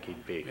commissioner you think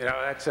he'd be. You know,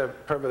 that's a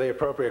perfectly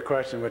appropriate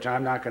question, which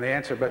I'm not going to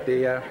answer, but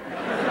the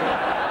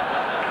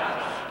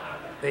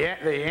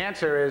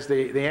answer is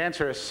the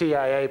answer a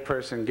CIA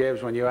person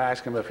gives when you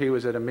ask him if he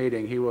was at a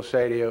meeting. He will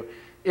say to you,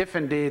 if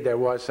indeed there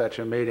was such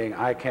a meeting,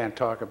 I can't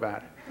talk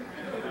about it.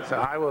 So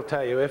I will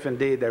tell you, if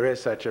indeed there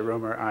is such a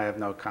rumor, I have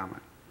no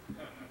comment.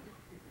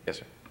 Yes,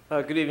 sir.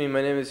 Good evening.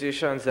 My name is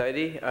Yushan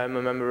Zaidi. I'm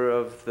a member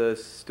of the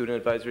Student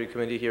Advisory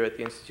Committee here at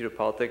the Institute of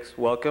Politics.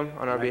 Welcome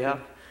on our behalf.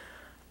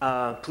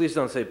 Please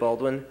don't say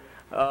Baldwin.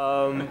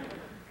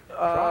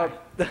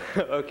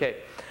 Okay.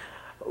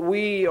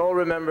 We all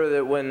remember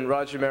that when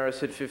Roger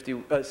Maris hit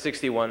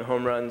 61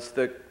 home runs,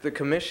 the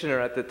commissioner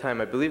at the time,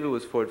 I believe it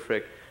was Ford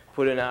Frick,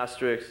 put an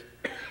asterisk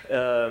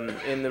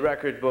in the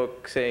record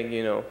book saying,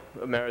 you know,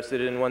 Maris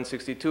did it in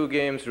 162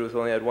 games, Ruth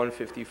only had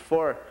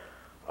 154.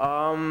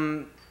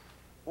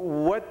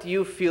 What do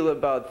you feel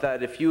about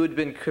that? If you had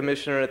been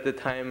commissioner at the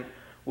time,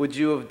 would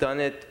you have done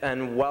it?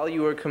 And while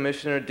you were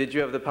commissioner, did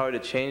you have the power to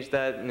change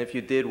that? And if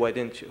you did, why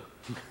didn't you?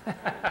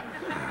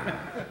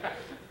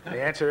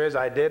 The answer is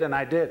I did, and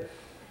I did.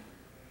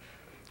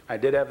 I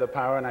did have the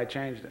power, and I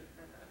changed it.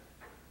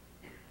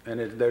 And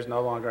there's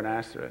no longer an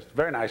asterisk.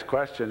 Very nice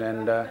question,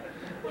 and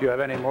if you have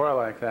any more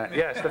like that.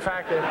 Yes, the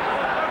fact is...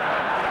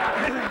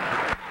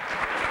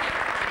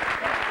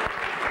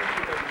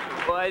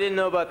 Well, I didn't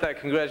know about that.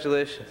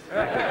 Congratulations.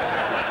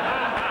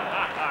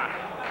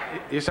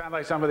 You sound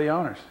like some of the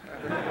owners.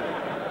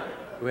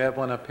 Do we have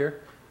one up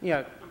here?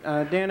 Yeah,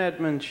 Dan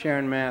Edmonds,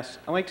 Sharon, Mass.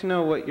 I'd like to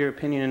know what your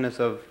opinion is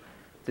of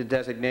the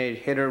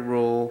designated hitter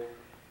rule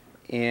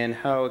and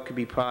how it could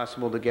be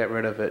possible to get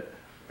rid of it.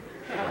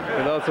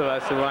 For those of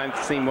us who want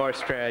to see more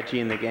strategy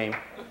in the game.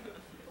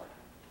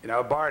 You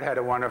know, Bart had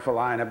a wonderful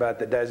line about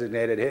the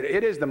designated hitter.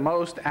 It is the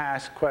most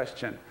asked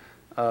question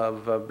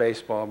of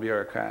baseball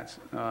bureaucrats,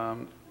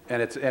 and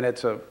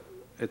it's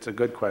a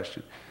good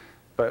question.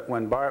 But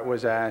when Bart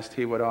was asked,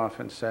 he would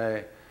often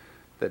say,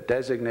 the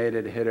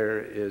designated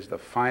hitter is the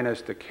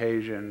finest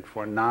occasion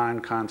for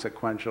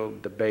non-consequential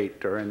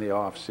debate during the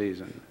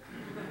off-season.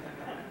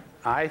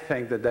 I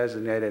think the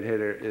designated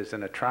hitter is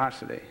an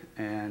atrocity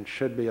and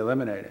should be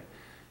eliminated,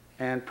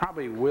 and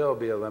probably will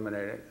be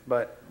eliminated.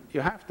 But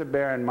you have to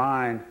bear in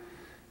mind,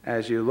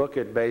 as you look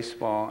at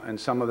baseball and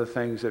some of the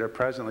things that are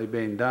presently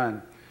being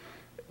done,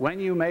 when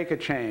you make a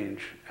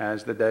change,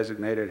 as the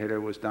designated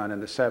hitter was done in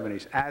the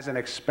 70s, as an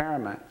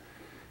experiment,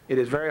 it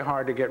is very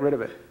hard to get rid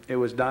of it. It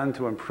was done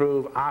to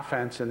improve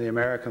offense in the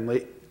American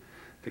League,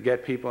 to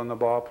get people in the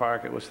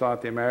ballpark. It was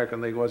thought the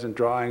American League wasn't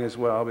drawing as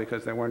well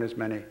because there weren't as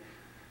many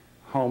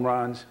home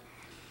runs.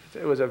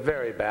 It was a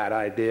very bad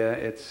idea.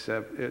 It's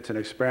an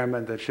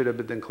experiment that should have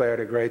been declared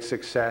a great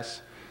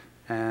success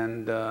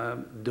and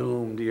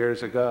doomed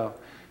years ago.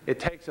 It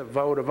takes a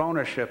vote of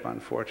ownership,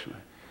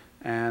 unfortunately.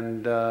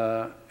 And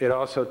it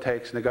also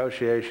takes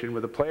negotiation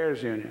with the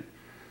players' union,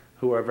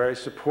 who are very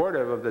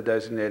supportive of the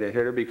designated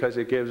hitter because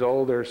it gives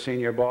older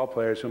senior ball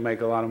players who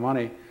make a lot of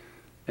money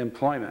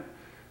employment.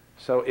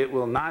 So it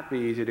will not be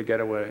easy to get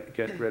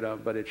rid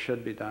of, but it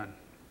should be done.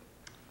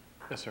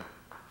 Yes, sir.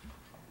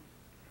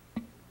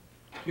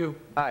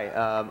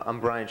 Hi, I'm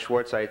Brian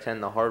Schwartz. I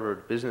attend the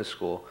Harvard Business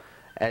School.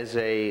 As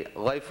a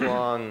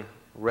lifelong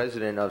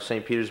resident of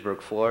St.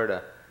 Petersburg,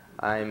 Florida,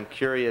 I'm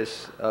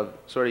curious of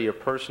sort of your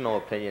personal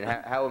opinion,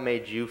 how it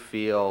made you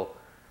feel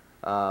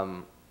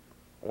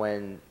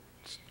when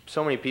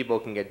so many people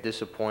can get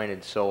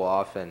disappointed so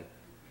often,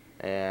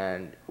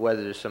 and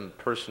whether there's some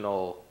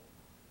personal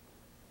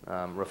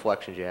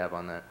reflections you have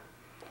on that.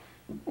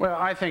 Well,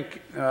 I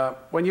think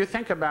when you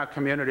think about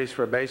communities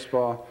for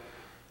baseball,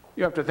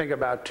 you have to think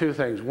about two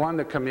things. One,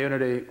 the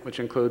community, which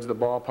includes the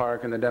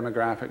ballpark and the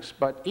demographics,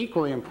 but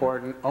equally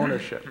important,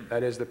 ownership.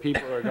 That is, the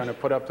people who are going to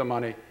put up the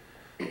money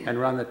and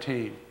run the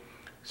team.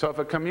 So if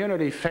a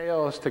community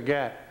fails to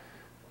get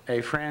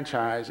a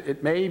franchise,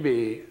 it may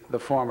be the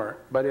former,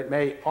 but it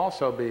may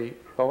also be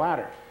the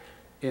latter.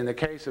 In the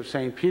case of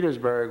St.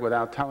 Petersburg,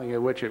 without telling you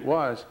which it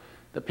was,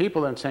 the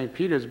people in St.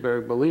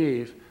 Petersburg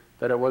believe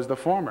that it was the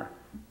former.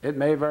 It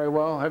may very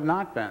well have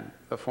not been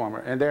the former,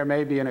 and there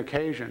may be an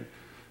occasion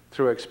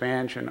through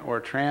expansion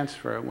or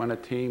transfer when a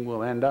team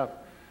will end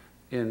up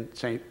in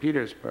St.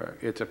 Petersburg.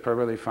 It's a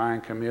perfectly fine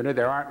community.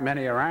 There aren't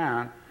many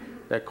around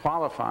that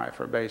qualify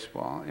for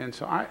baseball, and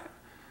so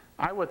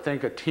I would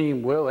think a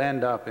team will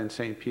end up in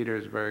St.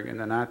 Petersburg in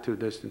the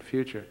not-too-distant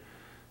future.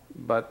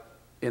 But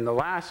in the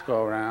last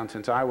go-around,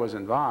 since I was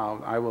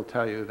involved, I will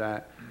tell you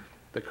that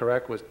the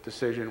correct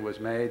decision was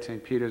made.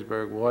 St.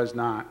 Petersburg was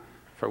not,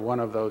 for one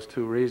of those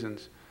two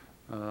reasons,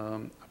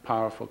 a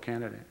powerful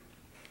candidate.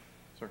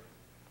 Sir.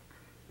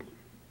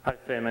 Hi,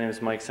 Faye. My name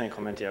is Mike St.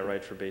 Clemente. I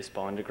write for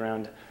Baseball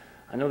Underground.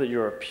 I know that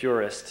you're a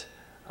purist.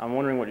 I'm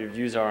wondering what your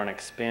views are on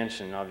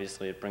expansion.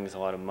 Obviously, it brings a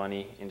lot of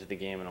money into the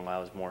game and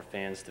allows more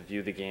fans to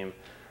view the game,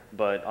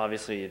 but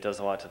obviously it does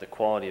a lot to the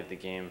quality of the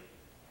game.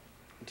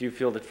 Do you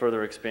feel that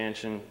further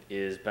expansion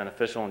is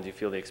beneficial, and do you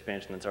feel the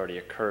expansion that's already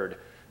occurred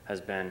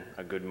has been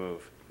a good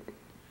move?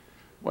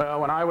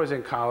 Well, when I was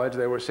in college,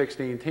 there were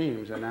 16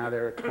 teams, and now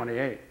there are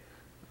 28.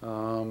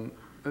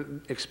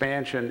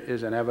 Expansion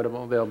is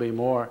inevitable. There'll be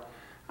more.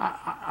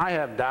 I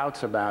have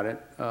doubts about it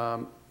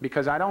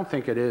because I don't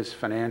think it is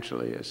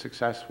financially as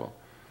successful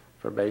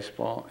for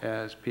baseball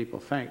as people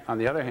think. On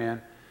the other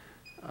hand,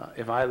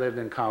 if I lived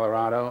in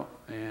Colorado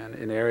and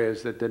in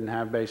areas that didn't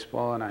have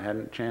baseball and I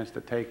hadn't a chance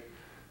to take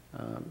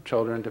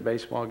children to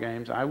baseball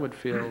games, I would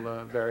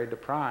feel very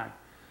deprived.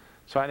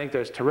 So I think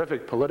there's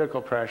terrific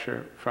political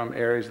pressure from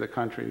areas of the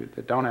country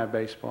that don't have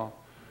baseball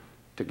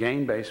to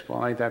gain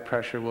baseball. I think that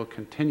pressure will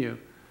continue.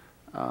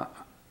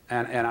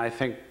 And I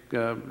think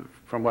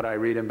from what I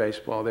read in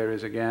baseball, there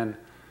is, again,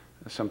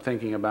 some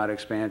thinking about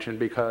expansion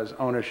because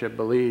ownership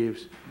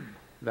believes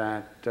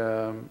that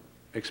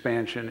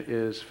expansion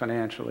is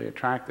financially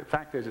attractive. The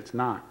fact is it's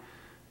not.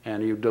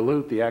 And you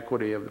dilute the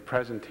equity of the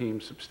present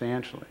team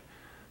substantially.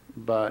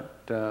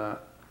 But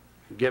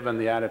given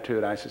the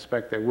attitude, I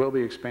suspect there will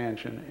be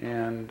expansion,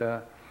 and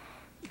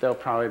there'll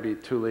probably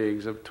be 2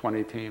 leagues of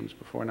 20 teams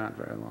before not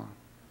very long.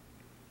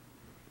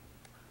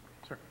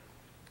 Sir.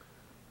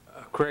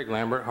 Craig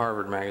Lambert,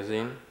 Harvard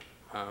Magazine.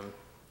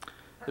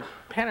 The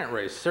pennant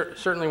race,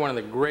 certainly one of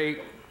the great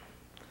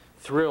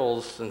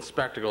thrills and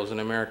spectacles in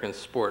American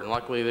sport, and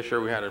luckily this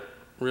year we had a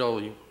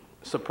really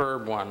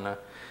superb one,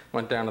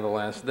 went down to the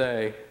last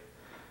day.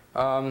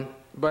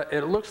 But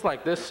it looks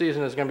like this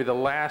season is going to be the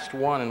last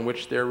one in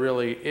which there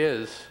really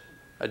is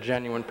a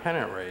genuine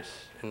pennant race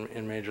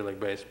in Major League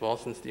Baseball,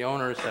 since the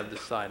owners have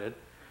decided,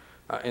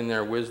 in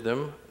their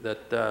wisdom,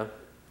 that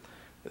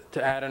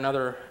to add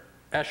another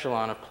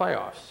echelon of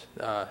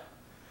playoffs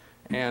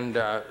and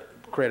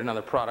create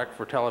another product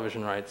for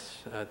television rights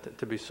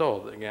to be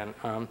sold again.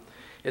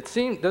 It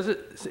seemed as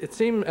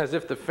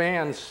if the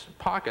fans'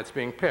 pockets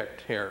being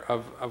picked here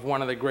of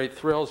one of the great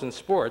thrills in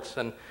sports,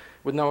 and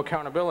with no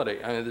accountability.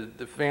 I mean,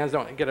 the fans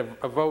don't get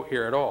a vote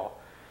here at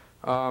all.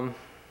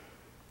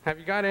 Have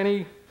you got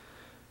any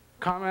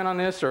comment on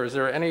this, or is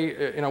there any,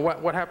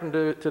 what happened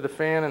to the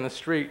fan in the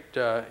street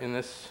in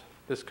this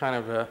kind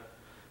of a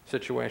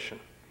situation?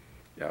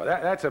 Yeah,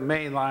 that's a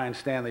mainline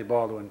Stanley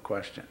Baldwin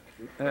question.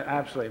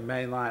 Absolutely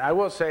mainline. I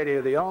will say to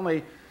you, the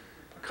only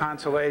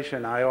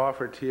consolation I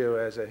offer to you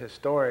as a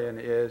historian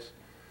is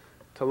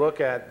to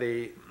look at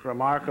the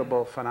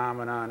remarkable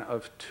phenomenon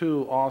of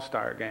 2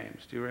 all-star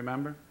games. Do you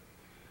remember?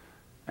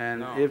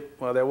 And No.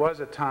 well, there was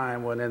a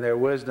time when, in their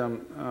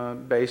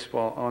wisdom,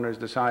 baseball owners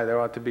decided there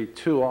ought to be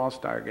 2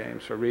 all-star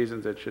games for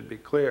reasons that should be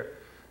clear.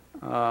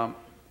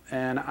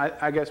 And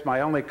I guess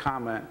my only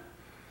comment,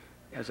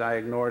 as I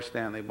ignore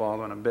Stanley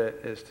Baldwin a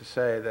bit, is to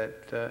say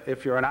that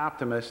if you're an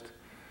optimist,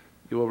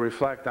 you will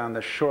reflect on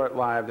the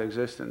short-lived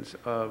existence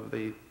of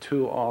the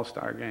 2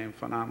 all-star game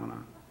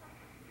phenomenon.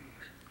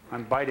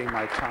 I'm biting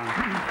my tongue.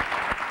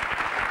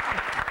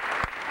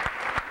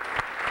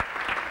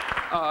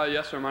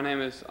 Yes, sir. My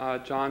name is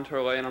John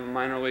Turley, and I'm a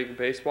minor league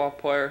baseball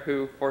player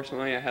who,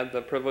 fortunately, I had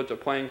the privilege of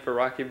playing for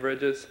Rocky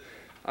Bridges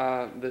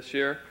this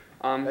year.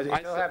 Does he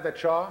still have the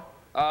chaw?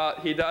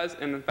 He does,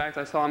 and in fact,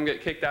 I saw him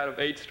get kicked out of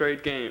 8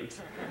 straight games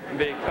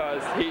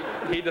because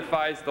he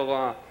defies the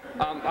law.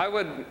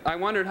 I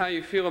wondered how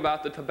you feel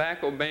about the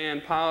tobacco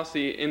ban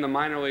policy in the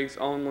minor leagues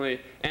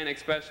only, and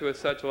especially with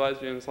such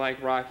legends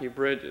like Rocky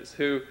Bridges,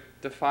 who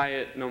defy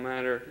it no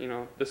matter,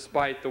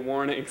 despite the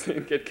warnings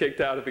and get kicked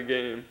out of the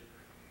game.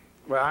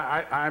 Well,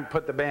 I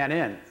put the ban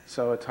in,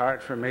 so it's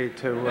hard for me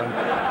to...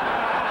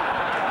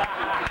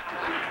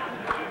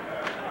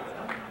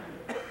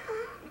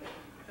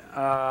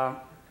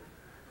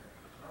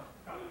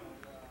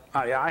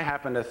 I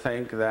happen to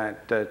think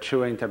that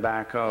chewing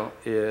tobacco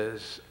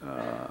is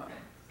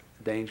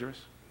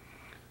dangerous.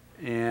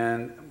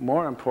 And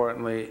more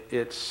importantly,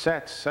 it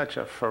sets such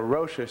a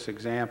ferocious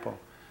example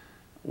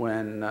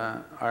when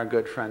our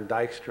good friend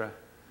Dykstra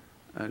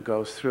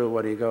goes through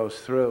what he goes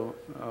through.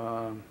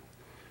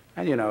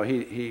 And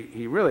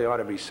he really ought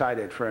to be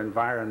cited for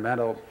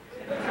environmental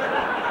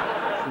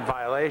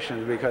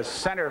violations, because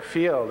center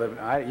field,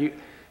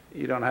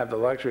 you don't have the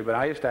luxury, but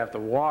I used to have to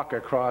walk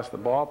across the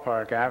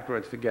ballpark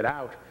afterwards to get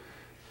out.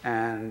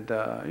 And,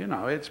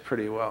 it's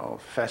pretty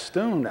well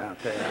festooned out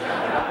there.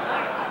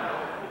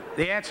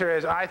 The answer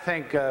is, I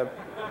think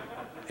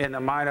in the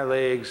minor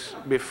leagues,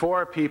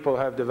 before people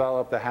have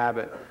developed the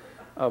habit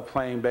of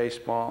playing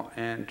baseball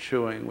and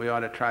chewing, we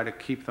ought to try to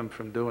keep them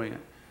from doing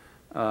it.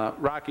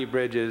 Rocky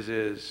Bridges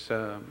is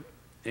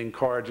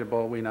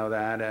incorrigible, we know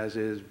that, as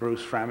is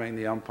Bruce Fleming,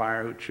 the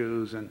umpire who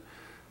chews, and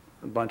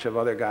a bunch of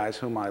other guys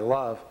whom I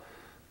love.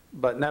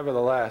 But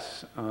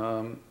nevertheless,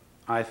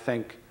 I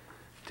think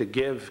to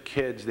give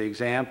kids the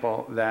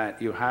example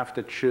that you have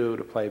to chew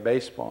to play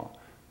baseball,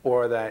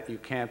 or that you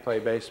can't play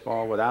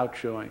baseball without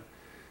chewing,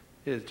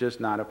 is just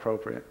not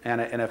appropriate.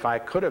 And if I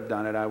could have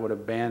done it, I would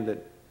have banned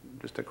it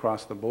just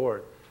across the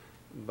board.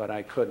 But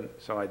I couldn't,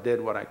 so I did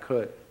what I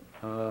could.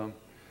 I'm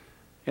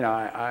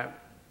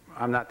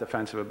not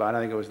defensive about it.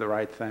 I think it was the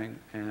right thing.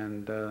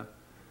 And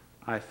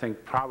I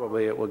think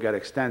probably it will get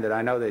extended.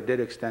 I know they did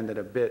extend it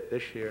a bit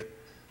this year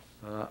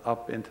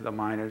up into the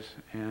minors.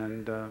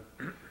 And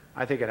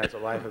I think it has a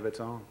life of its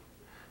own.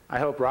 I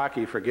hope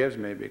Rocky forgives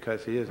me,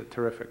 because he is a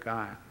terrific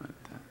guy.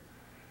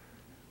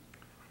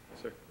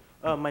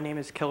 But, My name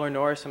is Keller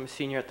Norris. I'm a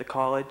senior at the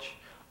college.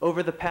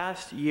 Over the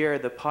past year,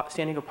 the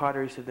San Diego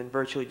Padres have been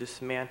virtually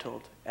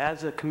dismantled.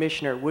 As a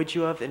commissioner, would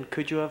you have and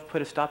could you have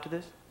put a stop to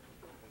this?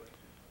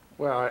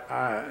 Well,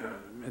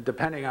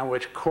 depending on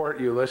which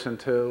court you listen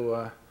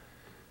to,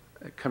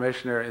 a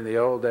commissioner in the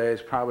old days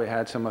probably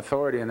had some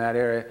authority in that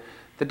area.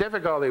 The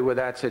difficulty with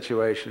that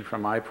situation,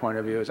 from my point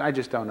of view, is I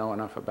just don't know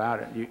enough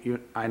about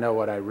it. I know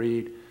what I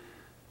read,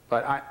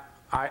 but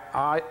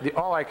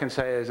all I can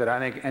say is that I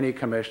think any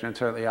commissioner, and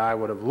certainly I,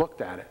 would have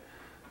looked at it.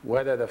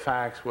 Whether the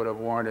facts would have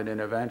warranted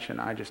intervention,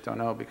 I just don't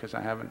know, because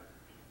I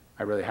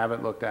really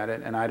haven't looked at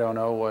it, and I don't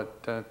know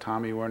what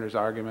Tommy Werner's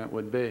argument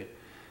would be.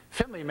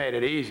 Finley made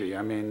it easy.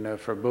 I mean,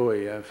 for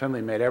Bowie,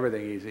 Finley made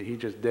everything easy. He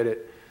just did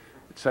it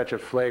in such a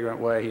flagrant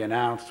way. He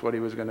announced what he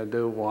was going to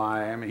do,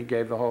 why. I mean, he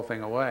gave the whole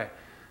thing away.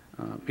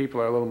 People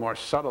are a little more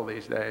subtle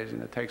these days,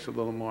 and it takes a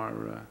little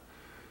more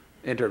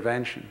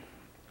intervention.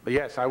 But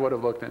yes, I would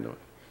have looked into it.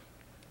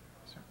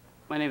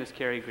 My name is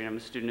Kerry Green. I'm a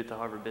student at the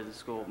Harvard Business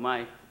School.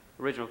 My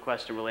original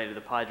question related to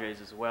the Padres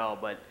as well,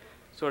 but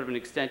sort of an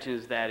extension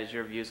is that is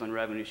your views on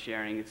revenue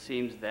sharing. It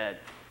seems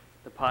that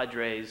the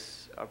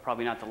Padres are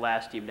probably not the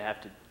last team to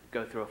have to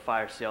go through a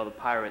fire sale. The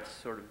Pirates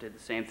sort of did the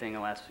same thing in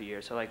the last few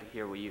years. So I'd like to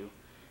hear what you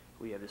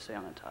have to say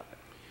on that topic.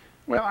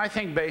 Well, I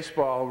think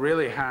baseball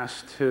really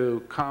has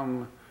to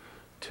come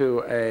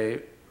to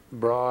a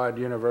broad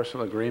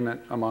universal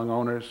agreement among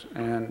owners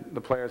and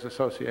the Players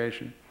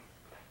Association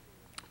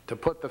to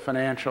put the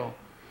financial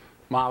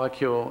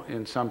molecule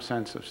in some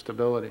sense of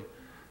stability.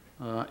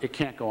 It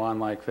can't go on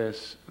like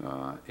this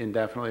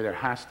indefinitely. There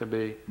has to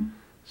be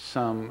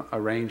some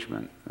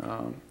arrangement.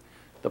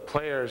 The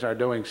players are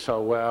doing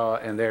so well,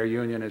 and their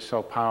union is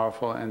so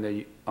powerful, and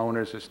the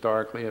owners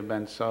historically have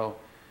been so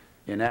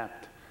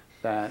inept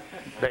that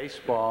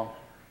baseball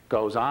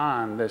goes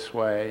on this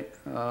way.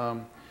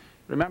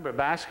 Remember,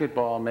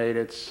 basketball made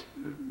its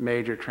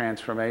major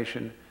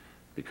transformation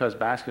because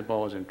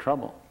basketball was in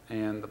trouble,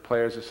 and the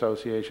Players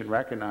Association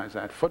recognized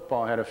that.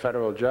 Football had a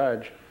federal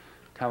judge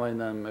telling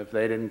them if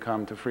they didn't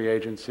come to free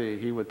agency,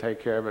 he would take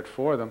care of it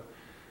for them.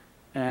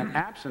 And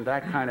absent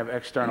that kind of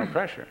external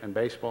pressure, and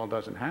baseball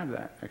doesn't have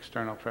that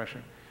external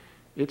pressure,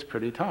 it's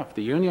pretty tough.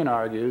 The union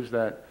argues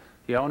that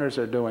the owners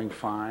are doing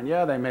fine.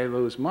 Yeah, they may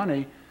lose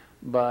money,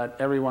 but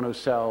everyone who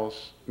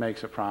sells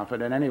makes a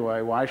profit. And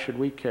anyway, why should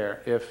we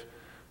care? If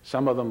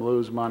some of them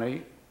lose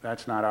money,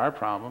 that's not our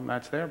problem,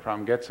 that's their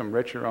problem. Get some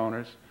richer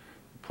owners.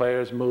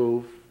 Players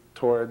move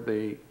toward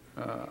the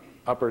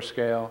upper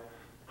scale,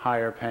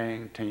 higher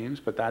paying teams,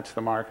 but that's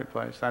the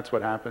marketplace. That's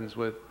what happens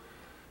with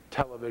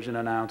television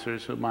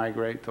announcers who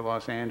migrate to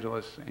Los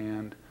Angeles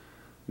and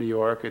New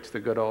York. It's the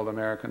good old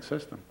American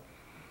system.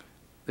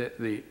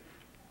 The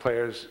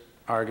players'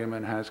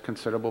 argument has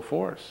considerable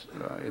force.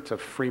 It's a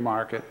free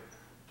market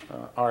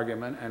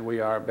argument, and we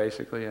are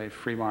basically a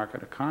free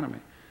market economy.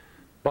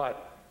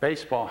 But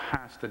baseball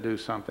has to do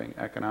something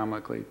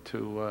economically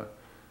to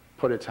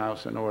put its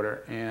house in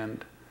order,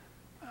 and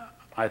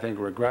I think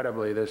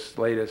regrettably this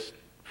latest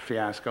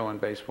fiasco in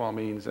baseball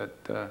means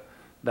that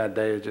that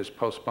day is just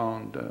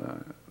postponed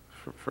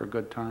for a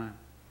good time.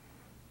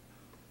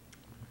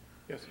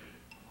 Yes.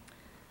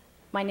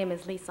 My name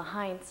is Lisa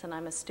Heinz, and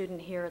I'm a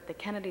student here at the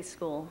Kennedy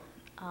School.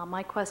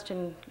 My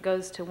question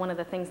goes to one of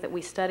the things that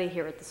we study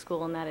here at the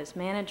school, and that is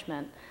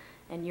management,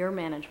 and your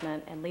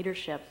management and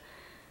leadership.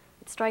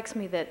 It strikes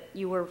me that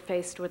you were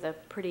faced with a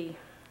pretty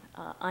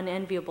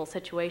unenviable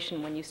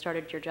situation when you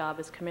started your job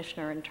as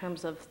commissioner in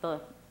terms of the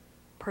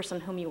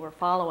person whom you were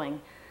following,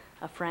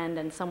 a friend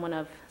and someone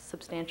of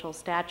substantial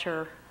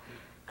stature,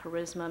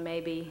 charisma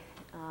maybe,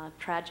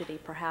 tragedy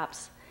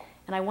perhaps.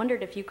 And I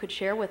wondered if you could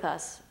share with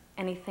us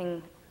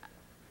anything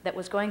that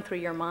was going through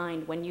your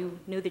mind when you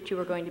knew that you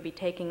were going to be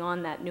taking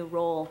on that new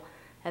role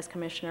as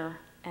commissioner,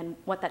 and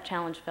what that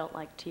challenge felt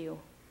like to you.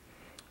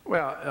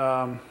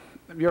 Well,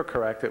 you're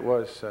correct. It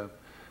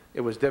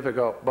was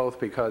difficult both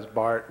because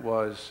Bart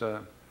was,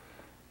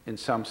 in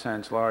some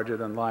sense, larger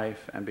than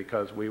life, and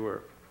because we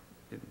were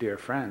dear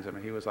friends. I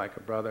mean, he was like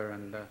a brother,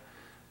 and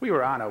we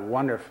were on a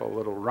wonderful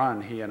little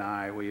run, he and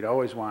I. We'd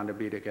always wanted to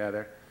be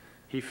together.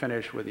 He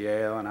finished with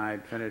Yale, and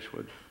I'd finished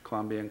with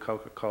Columbia and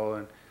Coca-Cola.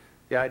 And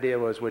the idea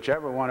was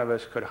whichever one of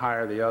us could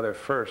hire the other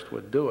first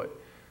would do it.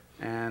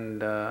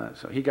 And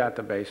so he got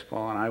to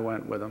baseball, and I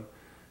went with him.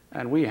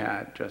 And we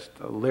had just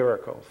a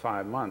lyrical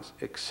 5 months,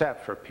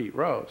 except for Pete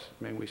Rose.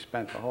 I mean, we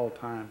spent the whole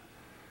time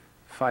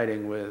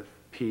fighting with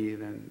Pete.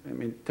 And I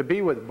mean, to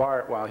be with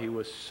Bart while he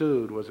was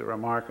sued was a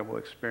remarkable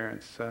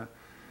experience.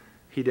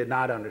 He did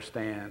not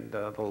understand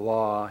the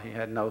law. He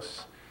had no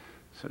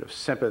sort of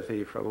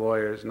sympathy for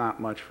lawyers, not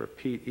much for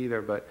Pete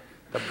either, but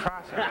the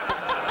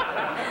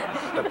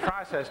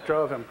process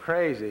drove him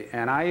crazy.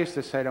 And I used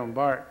to say to him,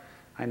 Bart,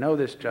 I know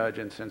this judge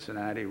in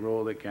Cincinnati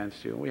ruled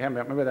against you.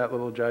 Remember that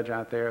little judge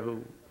out there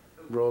who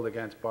ruled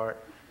against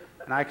Bart?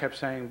 And I kept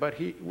saying, but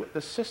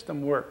the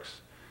system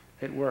works.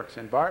 It works.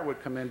 And Bart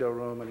would come into a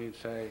room and he'd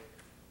say,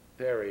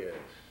 there he is,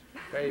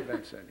 Fay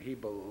Vincent. He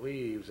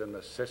believes in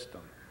the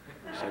system.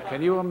 I said,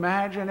 can you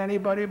imagine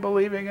anybody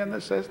believing in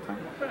the system?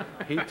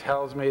 He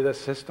tells me the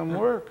system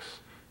works.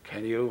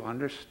 Can you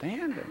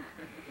understand it?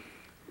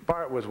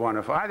 Bart was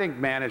wonderful. I think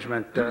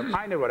management,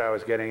 I knew what I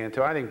was getting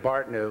into. I think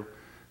Bart knew.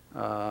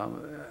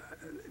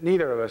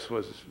 Neither of us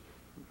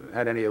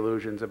had any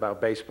illusions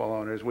about baseball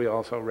owners. We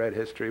also read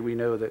history. We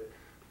knew that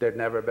there'd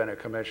never been a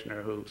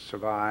commissioner who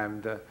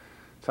survived.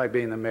 It's like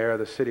being the mayor of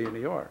the city of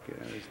New York. You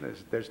know,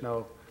 there's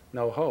no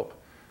hope.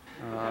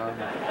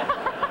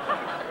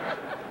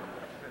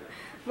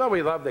 Well,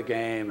 we loved the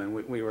game, and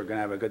we were going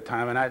to have a good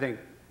time, and I think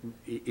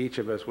each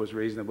of us was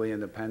reasonably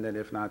independent,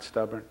 if not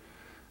stubborn.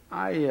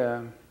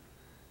 I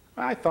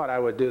thought I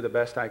would do the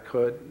best I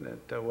could,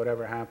 that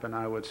whatever happened,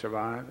 I would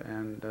survive,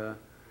 and I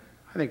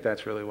think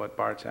that's really what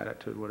Bart's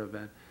attitude would have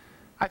been.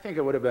 I think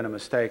it would have been a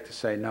mistake to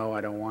say, no,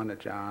 I don't want a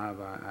job.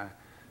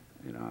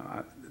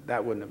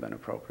 That wouldn't have been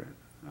appropriate.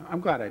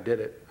 I'm glad I did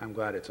it. I'm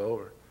glad it's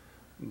over.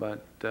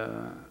 But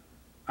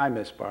I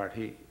miss Bart.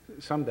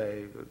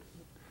 Someday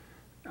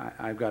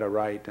I've got to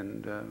write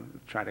and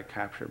try to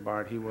capture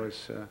Bart.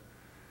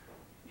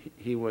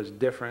 He was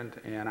different,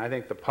 and I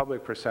think the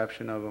public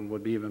perception of him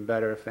would be even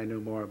better if they knew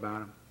more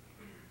about him.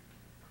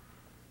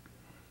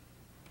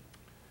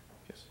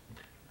 Yes.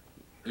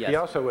 Yes. He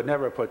also would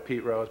never put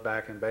Pete Rose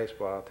back in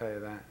baseball, I'll tell you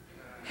that.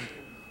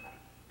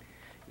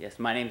 Yes,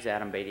 my name's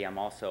Adam Beatty. I'm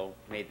also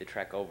made the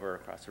trek over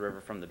across the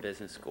river from the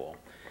business school.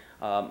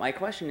 My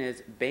question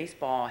is,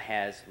 baseball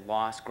has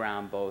lost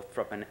ground both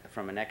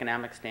from an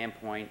economic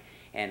standpoint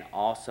and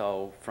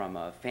also from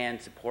a fan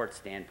support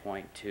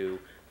standpoint to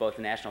both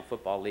the National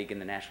Football League and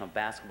the National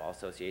Basketball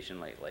Association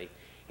lately.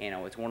 And I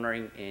was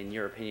wondering, in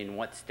your opinion,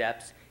 what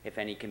steps, if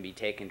any, can be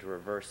taken to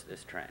reverse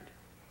this trend?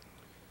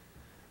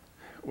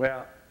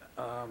 Well,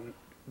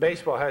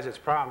 baseball has its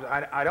problems.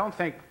 I don't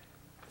think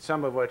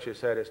some of what you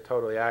said is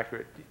totally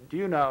accurate. Do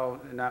you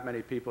know, and not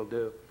many people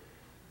do,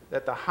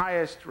 that the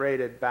highest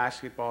rated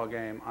basketball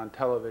game on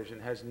television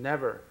has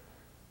never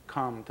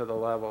come to the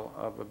level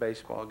of a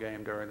baseball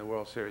game during the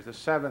World Series? The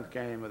 7th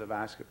game of the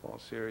basketball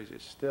series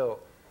is still,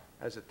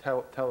 as a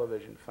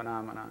television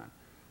phenomenon,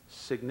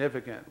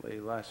 significantly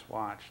less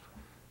watched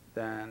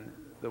than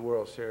the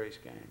World Series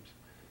games.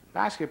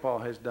 Basketball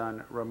has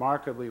done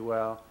remarkably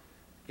well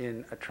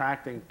in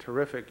attracting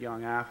terrific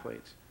young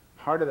athletes.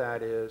 Part of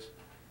that is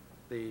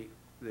the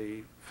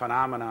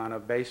phenomenon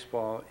of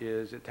baseball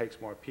is it takes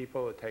more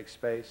people, it takes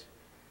space,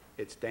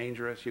 it's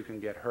dangerous, you can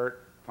get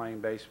hurt playing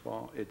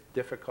baseball, it's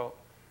difficult.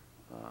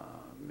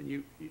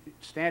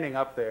 Standing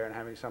up there and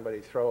having somebody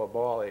throw a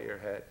ball at your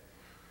head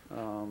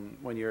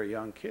when you're a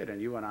young kid,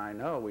 and you and I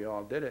know we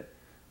all did it,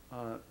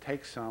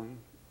 takes some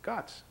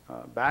guts.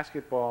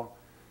 Basketball,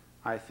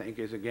 I think,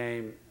 is a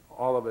game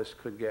all of us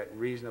could get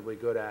reasonably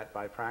good at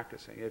by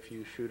practicing. If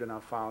you shoot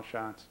enough foul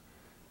shots,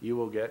 you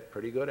will get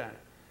pretty good at it.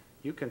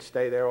 You can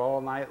stay there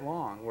all night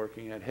long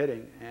working at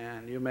hitting,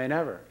 and you may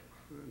never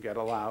get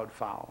a loud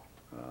foul.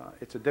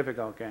 It's a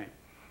difficult game.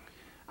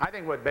 I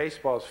think what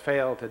baseball's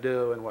failed to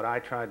do, and what I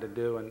tried to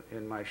do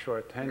in my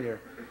short tenure,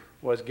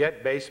 was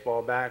get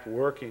baseball back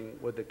working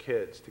with the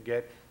kids, to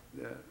get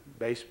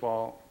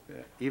baseball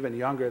even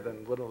younger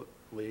than Little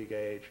League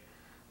age,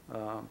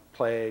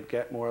 played,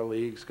 get more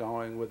leagues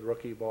going with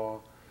rookie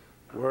ball,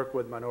 work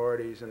with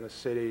minorities in the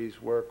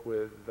cities, work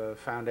with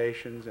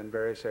foundations in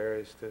various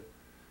areas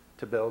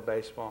to build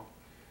baseball.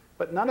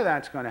 But none of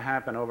that's going to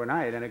happen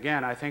overnight. And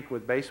again, I think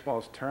with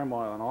baseball's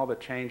turmoil and all the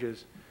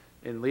changes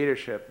in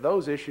leadership,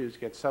 those issues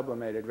get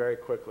sublimated very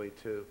quickly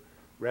to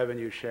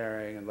revenue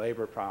sharing and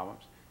labor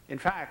problems. In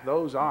fact,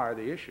 those are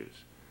the issues.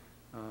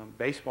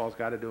 Baseball's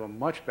got to do a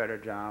much better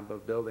job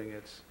of building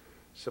its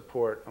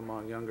support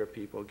among younger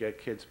people, get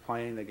kids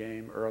playing the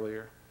game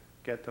earlier,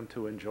 get them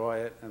to enjoy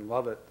it and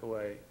love it the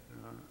way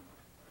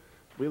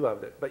we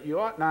loved it. But you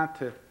ought not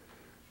to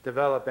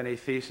develop any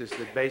thesis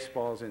that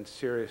baseball's in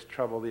serious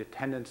trouble. The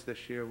attendance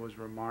this year was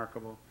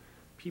remarkable.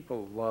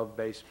 People love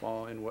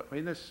baseball.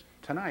 This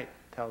tonight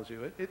tells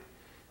you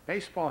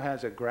baseball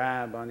has a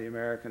grab on the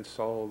American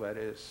soul that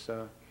is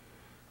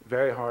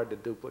very hard to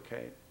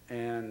duplicate.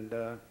 And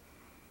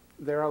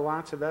there are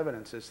lots of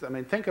evidences. I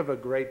mean, think of a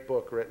great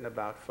book written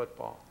about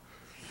football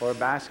or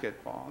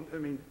basketball. I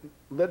mean,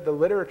 the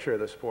literature of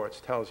the sports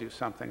tells you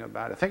something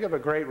about it. Think of a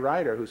great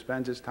writer who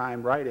spends his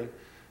time writing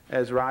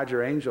as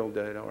Roger Angell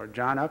did, or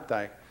John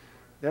Updike.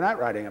 They're not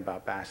writing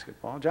about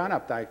basketball. John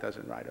Updike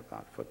doesn't write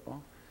about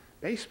football.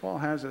 Baseball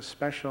has a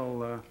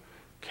special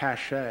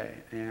cachet,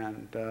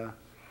 and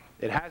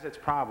it has its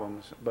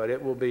problems, but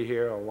it will be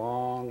here a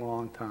long,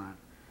 long time.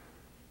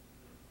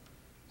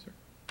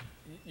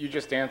 You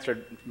just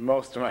answered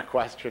most of my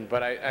question,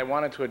 but I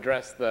wanted to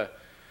address the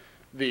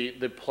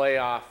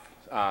playoff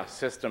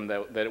system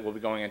that will be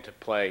going into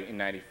play in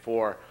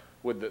 '94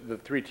 with the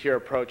three-tier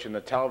approach and the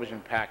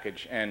television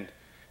package, and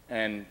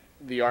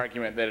the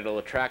argument that it'll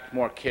attract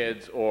more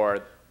kids,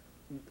 or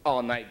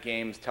all-night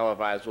games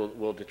televised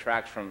will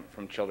detract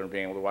from children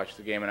being able to watch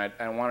the game. And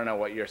I want to know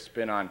what your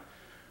spin on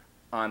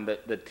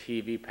the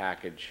TV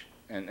package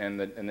and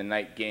the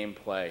night game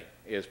play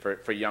is for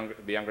the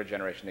younger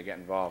generation to get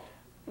involved.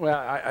 Well,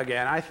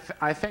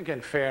 I think in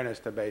fairness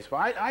to baseball,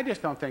 I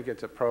just don't think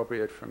it's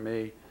appropriate for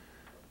me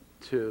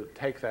to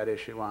take that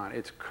issue on.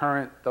 It's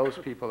current. Those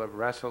people have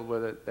wrestled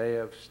with it. They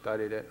have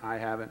studied it. I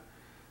haven't.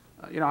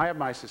 I have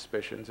my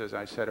suspicions, as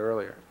I said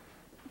earlier.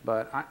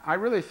 But I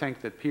really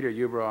think that Peter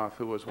Ueberroth,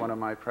 who was one of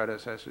my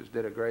predecessors,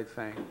 did a great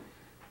thing.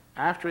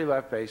 After he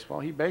left baseball,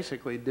 he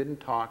basically didn't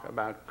talk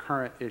about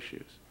current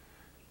issues.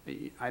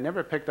 I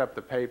never picked up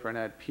the paper and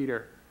had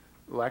Peter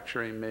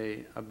lecturing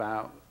me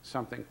about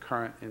something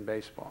current in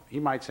baseball. He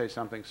might say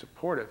something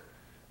supportive,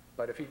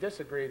 but if he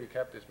disagreed, he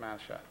kept his mouth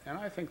shut. And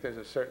I think there's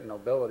a certain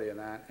nobility in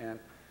that, and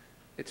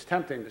it's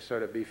tempting to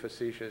sort of be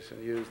facetious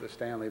and use the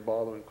Stanley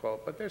Baldwin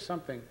quote, but there's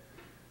something,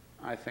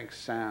 I think,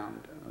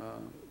 sound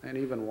and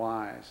even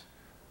wise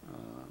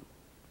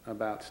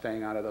about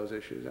staying out of those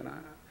issues. And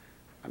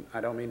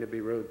I don't mean to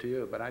be rude to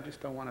you, but I just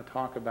don't want to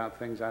talk about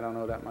things I don't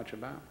know that much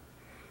about.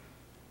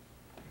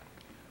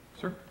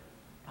 Sir?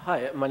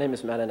 Hi, my name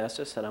is Matt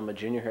Anestis, and I'm a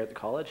junior here at the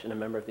college and a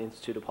member of the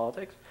Institute of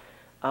Politics.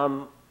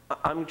 I'm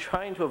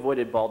trying to avoid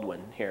a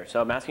Baldwin here,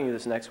 so I'm asking you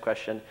this next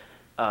question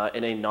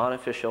in a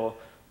non-official,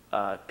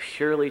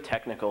 purely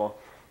technical,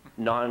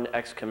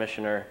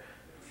 non-ex-commissioner,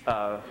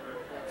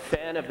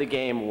 fan of the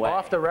game way.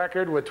 Off the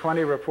record with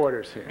 20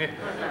 reporters here.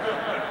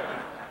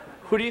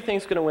 Who do you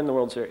think is going to win the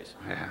World Series?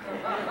 Yeah.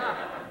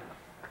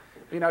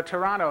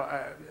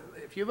 Toronto,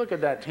 if you look at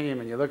that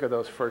team and you look at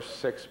those first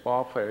 6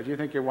 ball players, you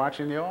think you're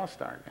watching the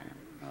All-Star game.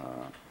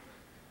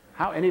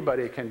 How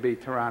anybody can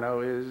beat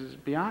Toronto is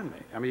beyond me.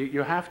 I mean,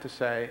 you have to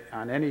say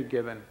on any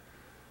given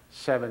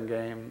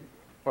 7-game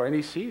or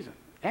any season,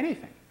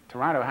 anything,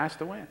 Toronto has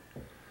to win.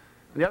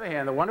 On the other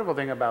hand, the wonderful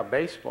thing about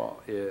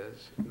baseball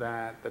is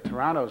that the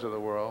Torontos of the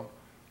world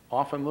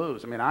often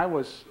lose. I mean, I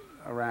was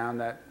around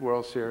that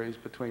World Series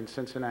between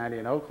Cincinnati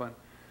and Oakland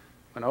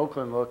when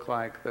Oakland looked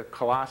like the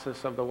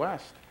Colossus of the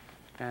West,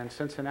 and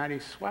Cincinnati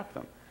swept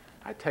them.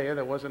 I tell you,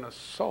 there wasn't a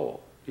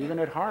soul, even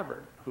at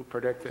Harvard, who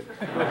predicted.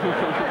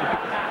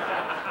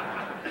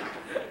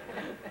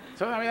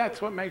 So, I mean,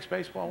 that's what makes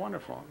baseball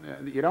wonderful.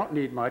 You don't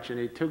need much. You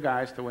need 2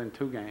 guys to win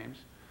 2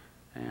 games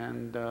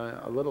and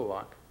a little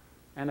luck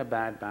and a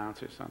bad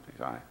bounce or something.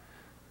 So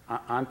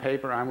on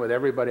paper, I'm with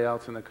everybody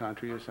else in the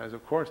country who says,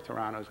 of course,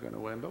 Toronto's going to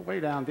win. But way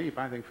down deep,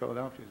 I think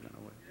Philadelphia's going to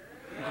win.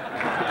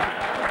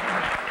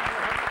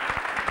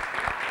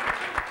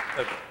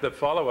 The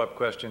follow-up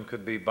question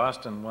could be,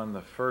 Boston won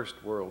the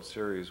first World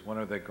Series. When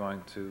are they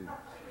going to?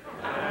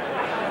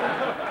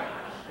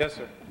 Yes,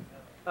 sir.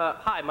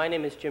 Hi, my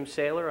name is Jim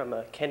Saylor. I'm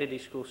a Kennedy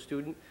School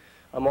student.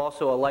 I'm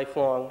also a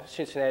lifelong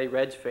Cincinnati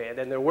Reds fan,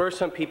 and there were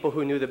some people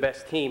who knew the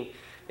best team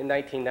in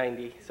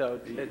 1990, so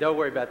don't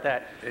worry about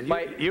that. And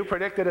you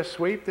predicted a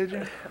sweep, did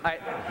you?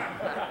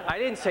 I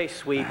didn't say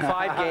sweep.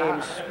 5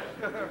 games,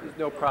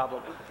 no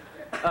problem.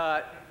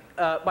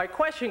 My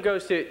question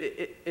goes to,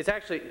 it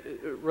actually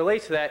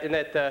relates to that in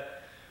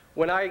that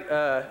when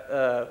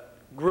I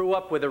grew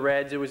up with the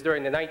Reds, it was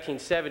during the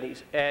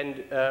 1970s,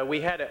 and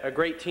we had a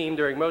great team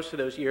during most of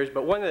those years,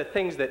 but one of the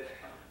things that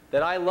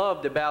I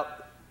loved about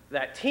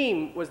that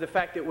team was the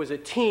fact that it was a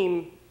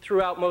team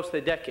throughout most of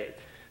the decade.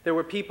 There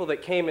were people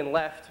that came and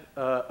left,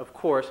 of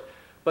course,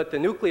 but the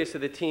nucleus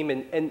of the team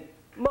and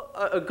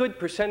a good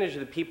percentage of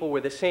the people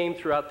were the same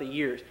throughout the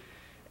years.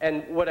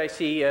 And what I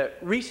see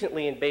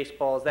recently in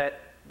baseball is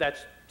that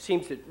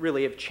seems to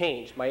really have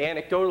changed. My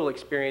anecdotal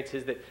experience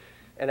is that,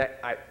 and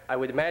I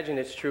would imagine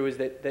it's true, is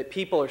that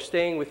people are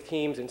staying with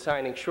teams and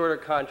signing shorter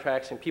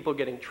contracts and people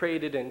getting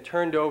traded and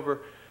turned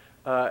over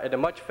at a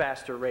much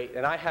faster rate.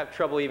 And I have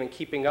trouble even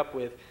keeping up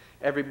with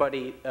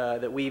everybody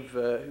that we've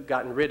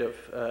gotten rid of,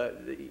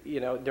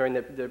 during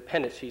the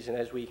pennant season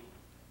as we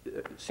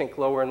sink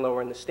lower and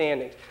lower in the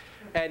standings.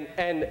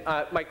 And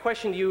my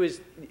question to you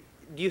is,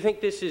 do you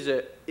think this is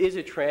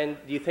a trend?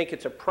 Do you think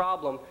it's a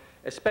problem,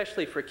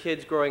 especially for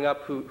kids growing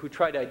up who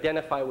try to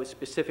identify with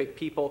specific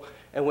people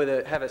and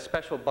have a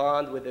special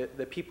bond with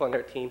the people on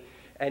their team?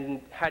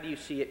 And how do you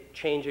see it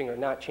changing or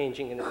not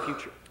changing in the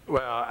future?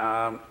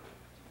 Well,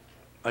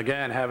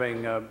 again,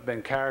 having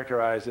been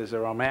characterized as a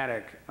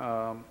romantic,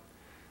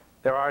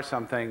 there are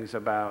some things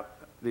about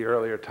the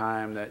earlier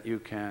time that you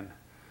can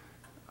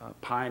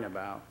pine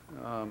about.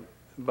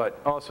 But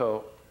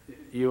also,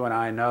 you and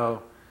I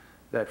know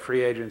that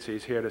free agency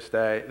is here to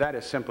stay. That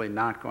is simply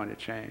not going to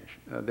change.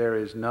 There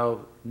is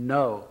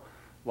no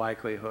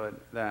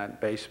likelihood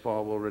that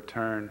baseball will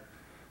return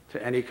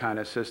to any kind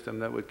of system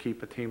that would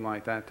keep a team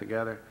like that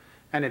together.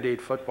 And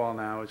indeed, football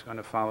now is going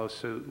to follow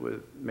suit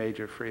with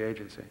major free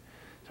agency.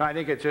 So I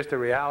think it's just a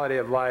reality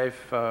of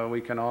life.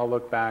 We can all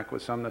look back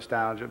with some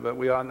nostalgia, but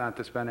we ought not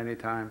to spend any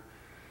time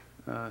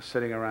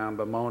sitting around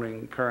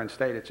bemoaning current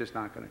state. It's just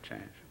not going to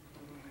change.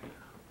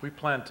 We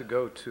plan to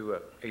go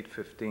to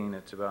 8:15.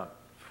 It's about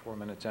 4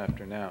 minutes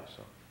after now,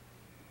 so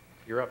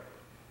you're up.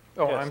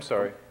 Oh, yes. I'm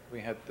sorry.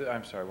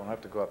 I'm sorry. We'll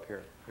have to go up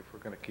here if we're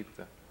going to keep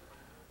the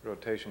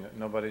rotation.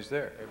 Nobody's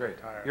there. Great.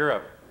 You're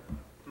up.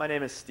 My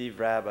name is Steve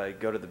Rabb. I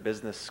go to the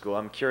business school.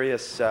 I'm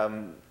curious,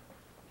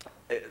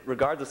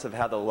 regardless of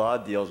how the law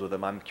deals with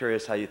him, I'm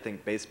curious how you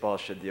think baseball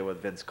should deal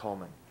with Vince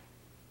Coleman.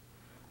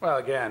 Well,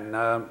 again,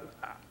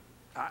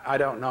 I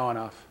don't know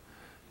enough,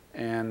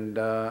 and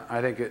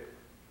I think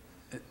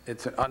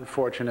it's an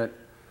unfortunate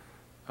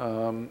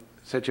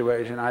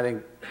situation. I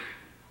think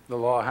the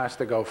law has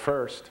to go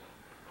first,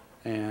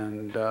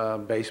 and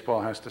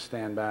baseball has to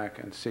stand back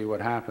and see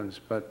what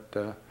happens. But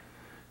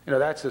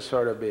that's the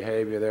sort of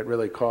behavior that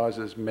really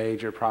causes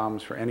major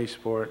problems for any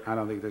sport. I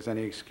don't think there's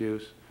any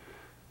excuse.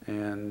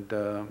 And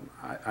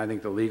I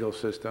think the legal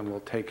system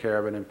will take care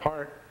of it in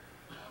part,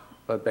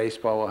 but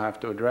baseball will have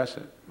to address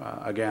it.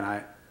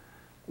 Again,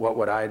 what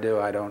would I do?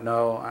 I don't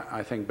know.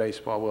 I think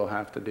baseball will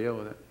have to deal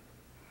with it.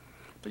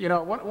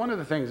 But one of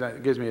the things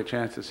that gives me a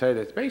chance to say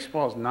this,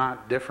 baseball's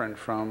not different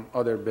from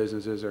other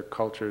businesses or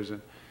cultures.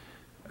 And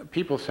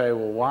people say,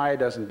 well, why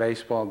doesn't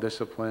baseball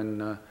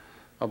discipline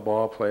a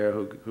ball player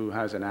who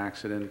has an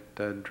accident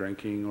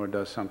drinking or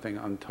does something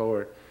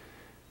untoward?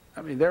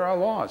 I mean, there are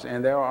laws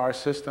and there are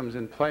systems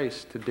in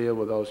place to deal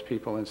with those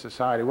people in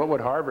society. What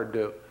would Harvard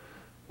do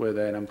with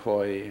an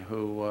employee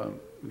who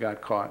got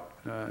caught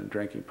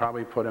drinking?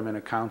 Probably put him in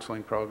a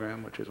counseling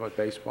program, which is what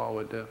baseball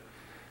would do.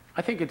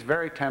 I think it's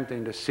very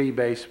tempting to see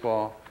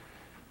baseball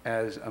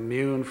as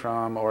immune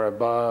from or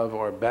above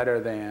or better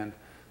than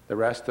the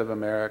rest of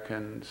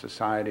American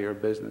society or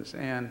business.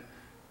 And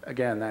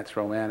again, that's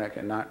romantic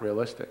and not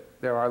realistic.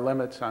 There are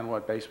limits on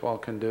what baseball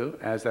can do,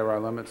 as there are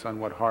limits on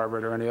what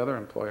Harvard or any other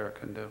employer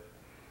can do.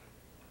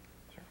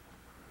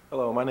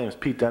 Hello, my name is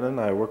Pete Denon.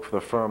 I work for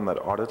the firm that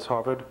audits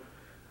Harvard.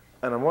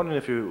 And I'm wondering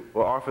if you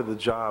were offered the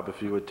job,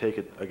 if you would take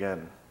it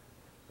again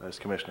as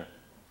commissioner.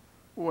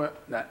 Well,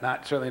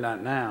 certainly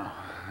not now.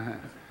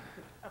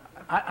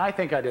 I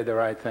think I did the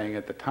right thing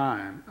at the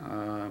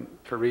time,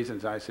 for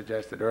reasons I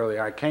suggested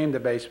earlier. I came to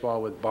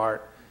baseball with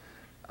Bart.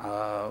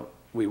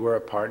 We were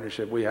a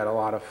partnership. We had a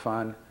lot of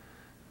fun.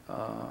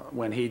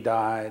 When he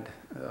died,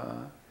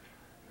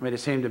 I mean, it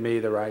seemed to me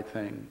the right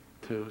thing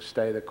to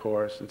stay the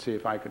course and see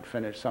if I could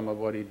finish some of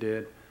what he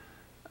did,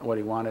 what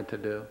he wanted to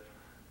do.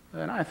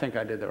 And I think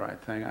I did the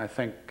right thing. I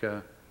think,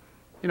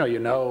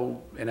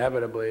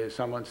 inevitably, as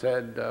someone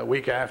said, a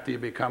week after you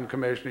become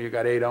commissioner, you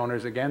got 8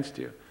 owners against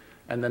you.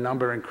 And the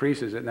number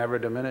increases, it never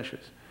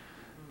diminishes.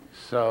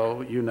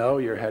 So you know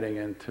you're heading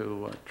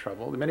into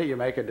trouble. The minute you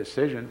make a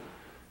decision,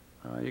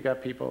 you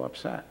got people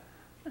upset.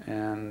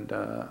 And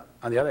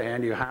on the other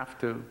hand, you have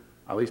to,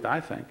 at least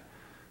I think,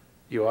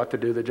 you ought to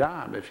do the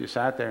job. If you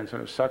sat there and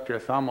sort of sucked your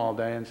thumb all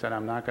day and said,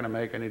 I'm not going to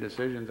make any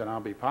decisions and I'll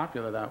be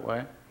popular that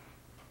way,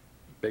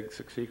 big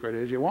secret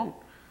is you won't.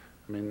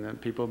 I mean,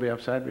 people will be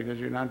upset because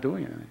you're not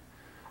doing anything.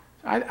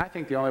 I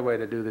think the only way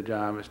to do the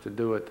job is to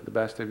do it to the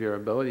best of your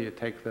ability. You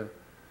take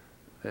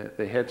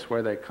the hits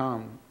where they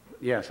come.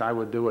 Yes, I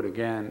would do it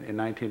again in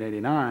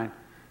 1989.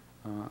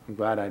 I'm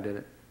glad I did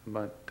it.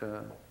 But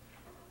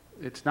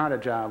it's not a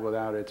job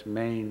without its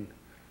main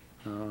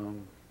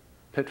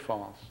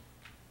pitfalls.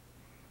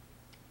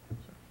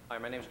 Hi,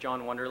 my name is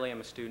John Wonderly.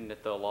 I'm a student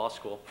at the law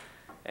school.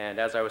 And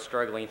as I was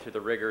struggling through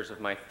the rigors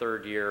of my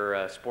third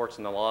year sports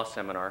in the law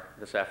seminar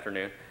this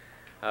afternoon,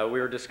 we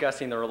were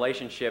discussing the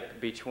relationship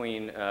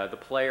between the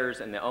players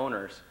and the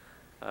owners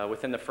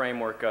within the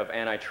framework of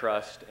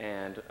antitrust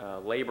and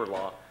labor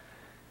law.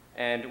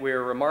 And we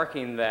were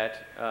remarking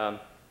that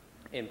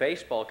in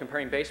baseball,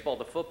 comparing baseball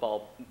to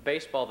football,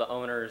 baseball, the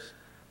owners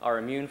are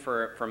immune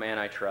from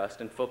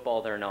antitrust, and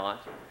football, they're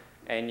not.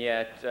 And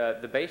yet,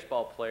 the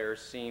baseball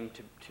players seem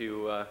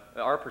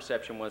our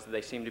perception was that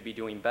they seem to be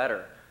doing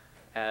better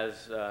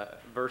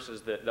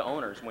versus the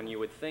owners, when you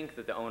would think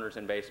that the owners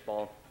in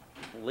baseball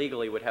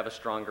legally would have a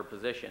stronger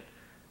position.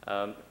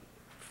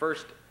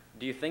 First,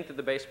 do you think that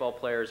the baseball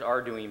players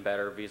are doing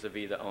better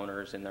vis-a-vis the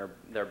owners in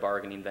their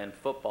bargaining than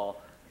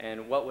football,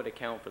 and what would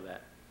account for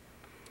that?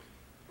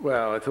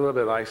 Well, it's a little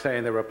bit like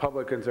saying the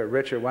Republicans are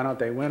richer, why don't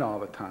they win all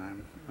the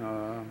time?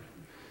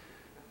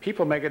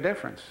 People make a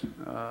difference.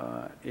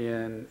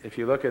 If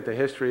you look at the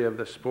history of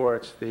the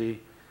sports, the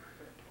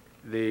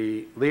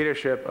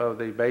leadership of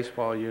the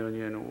baseball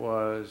union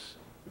was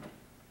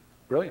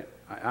brilliant.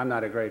 I'm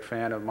not a great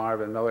fan of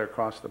Marvin Miller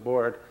across the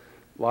board,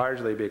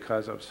 largely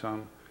because of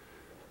some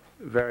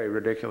very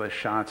ridiculous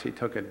shots he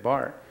took at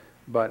Bart.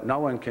 But no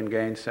one can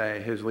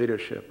gainsay his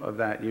leadership of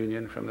that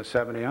union from the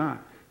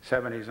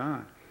 70s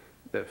on.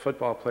 The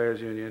football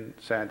players union,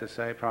 sad to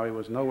say, probably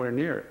was nowhere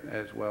near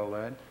as well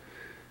led.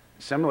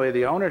 Similarly,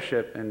 the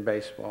ownership in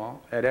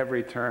baseball at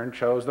every turn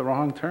chose the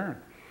wrong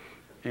turn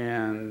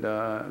and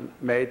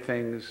made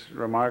things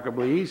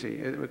remarkably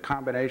easy. A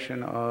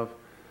combination of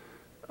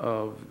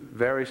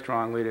very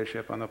strong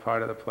leadership on the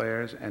part of the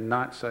players and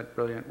not such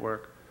brilliant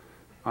work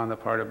on the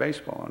part of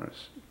baseball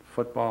owners.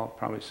 Football,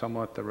 probably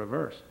somewhat the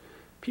reverse.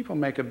 People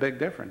make a big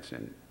difference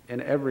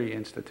in every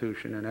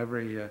institution, in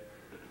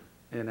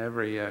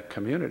every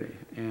community.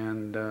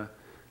 And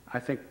I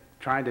think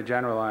trying to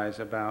generalize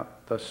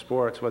about the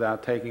sports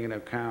without taking into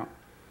account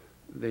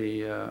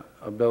the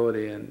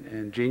ability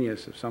and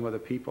genius of some of the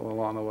people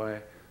along the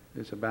way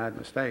is a bad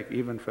mistake,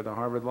 even for the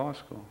Harvard Law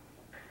School.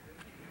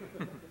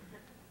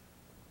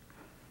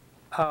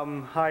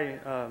 Hi,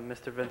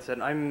 Mr. Vincent.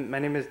 My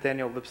name is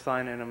Daniel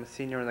Lipstein, and I'm a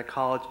senior in the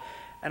college.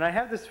 And I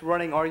have this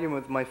running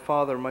argument with my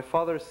father. My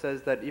father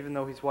says that even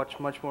though he's watched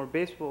much more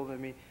baseball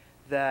than me,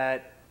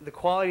 that the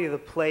quality of the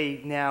play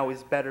now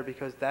is better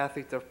because the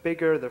athletes are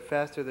bigger, they're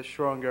faster, they're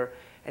stronger.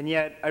 And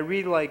yet, I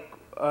read like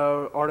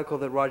an article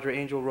that Roger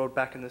Angell wrote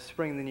back in the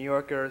spring in the New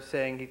Yorker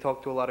saying he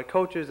talked to a lot of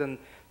coaches and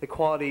the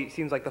quality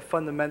seems like the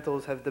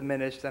fundamentals have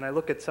diminished. And I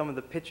look at some of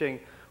the pitching,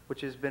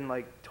 which has been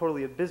like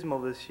totally abysmal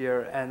this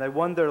year, and I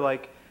wonder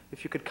like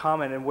if you could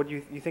comment on what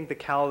you think the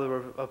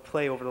caliber of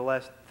play over the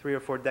last 3 or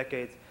 4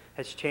 decades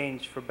has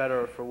changed for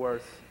better or for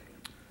worse.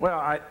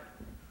 Well,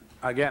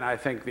 again, I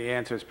think the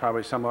answer is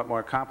probably somewhat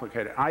more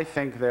complicated. I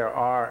think there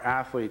are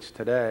athletes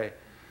today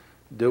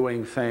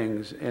doing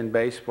things in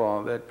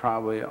baseball that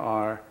probably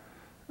are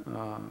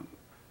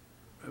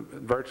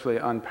virtually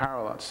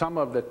unparalleled. Some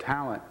of the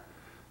talent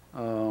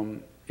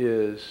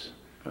is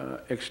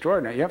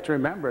extraordinary. You have to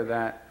remember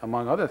that,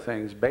 among other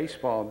things,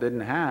 baseball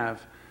didn't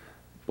have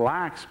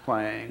blacks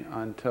playing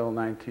until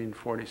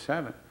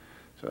 1947.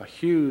 So a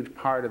huge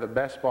part of the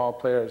best ball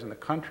players in the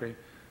country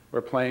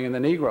were playing in the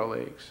Negro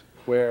Leagues,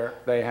 where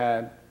they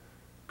had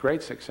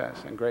great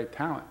success and great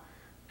talent.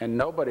 And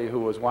nobody who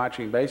was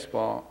watching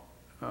baseball,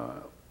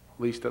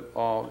 least of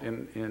all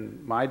in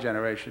my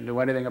generation, knew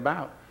anything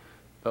about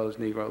those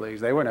Negro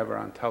Leagues. They were never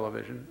on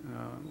television.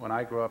 When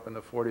I grew up in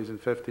the 40s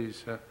and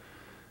 50s,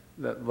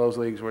 those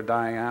leagues were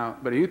dying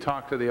out. But you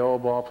talk to the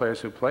old ball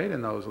players who played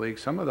in those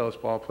leagues, some of those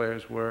ball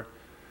players were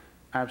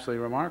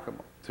absolutely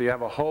remarkable. So you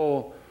have a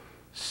whole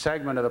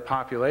segment of the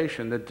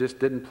population that just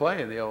didn't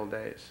play in the old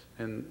days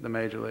in the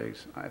major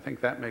leagues. I think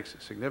that makes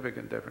a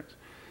significant difference.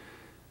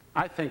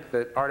 I think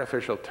that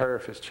artificial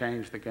turf has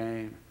changed the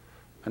game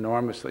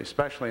enormously,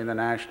 especially in the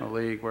National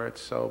League where it's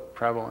so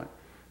prevalent.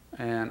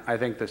 And I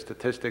think the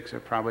statistics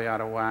are probably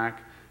out of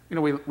whack. You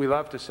know, we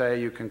love to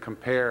say you can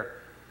compare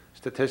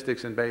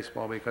statistics in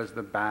baseball because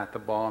the bat, the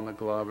ball, and the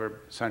glove are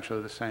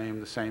essentially the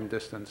same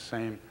distance,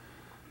 same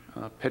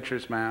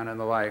pitcher's mound and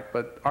the like,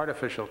 but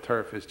artificial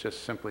turf is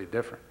just simply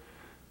different.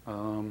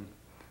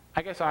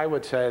 I guess I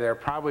would say there are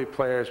probably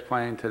players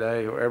playing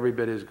today who are every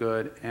bit as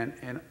good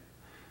and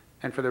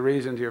for the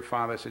reasons your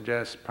father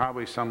suggests,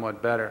 probably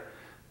somewhat better.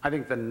 I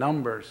think the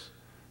numbers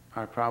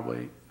are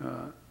probably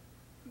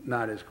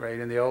not as great.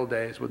 In the old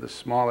days, with a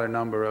smaller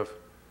number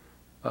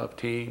of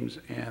teams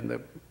and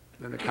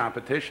the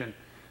competition,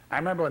 I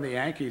remember when the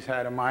Yankees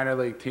had a minor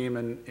league team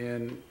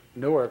in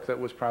Newark that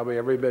was probably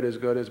every bit as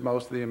good as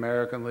most of the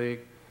American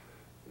League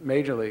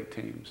major league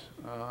teams.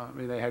 I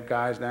mean, they had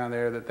guys down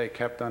there that they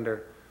kept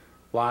under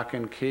lock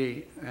and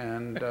key,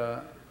 and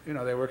you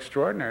know, they were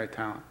extraordinary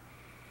talent.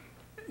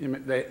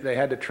 They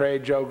had to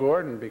trade Joe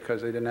Gordon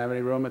because they didn't have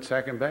any room at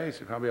second base.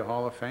 He's probably a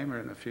Hall of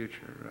Famer in the future.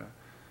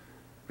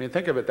 I mean,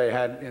 think of it. They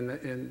had,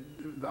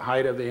 in the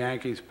height of the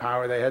Yankees'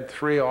 power, they had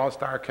 3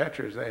 all-star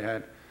catchers. They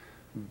had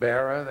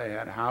Berra, they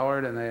had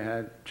Howard, and they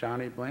had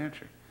Johnny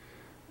Blanchard.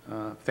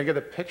 Think of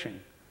the pitching.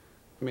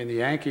 I mean, the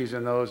Yankees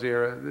in those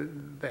era,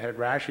 they had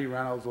Rashy,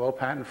 Reynolds,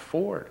 Lopat, and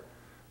Ford.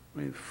 I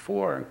mean,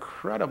 4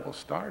 incredible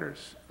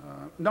starters.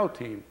 No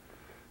team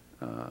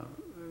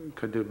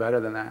could do better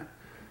than that.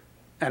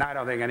 And I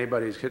don't think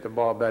anybody's hit the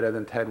ball better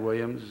than Ted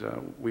Williams.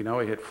 We know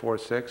he hit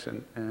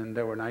 .46, and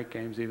there were night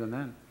games even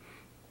then.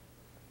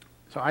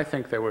 So I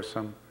think there were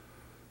some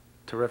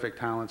terrific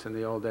talents in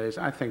the old days.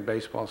 I think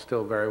baseball's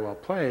still very well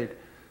played,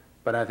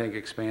 but I think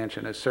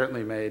expansion has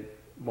certainly made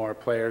more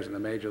players in the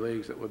major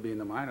leagues that would be in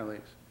the minor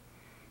leagues.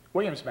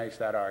 Williams makes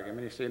that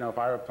argument. He said, you know, if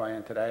I were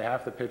playing today,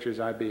 half the pitchers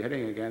I'd be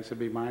hitting against would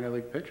be minor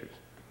league pitchers.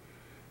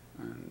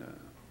 And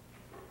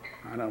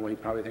I don't know, he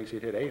probably thinks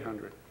he'd hit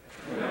 800.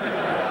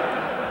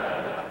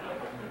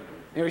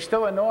 You know, he's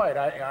still annoyed.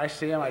 I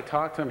see him, I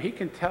talk to him. He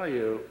can tell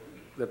you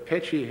the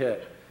pitch he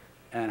hit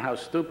and how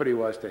stupid he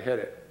was to hit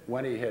it,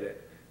 when he hit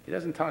it. He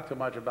doesn't talk too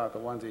much about the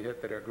ones he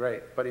hit that are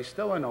great, but he's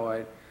still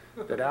annoyed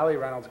that Allie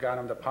Reynolds got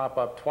him to pop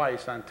up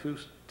twice on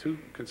two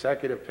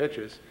consecutive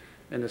pitches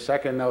in the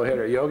second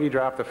no-hitter. Yogi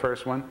dropped the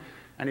first one,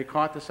 and he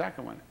caught the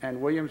second one. And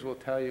Williams will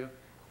tell you,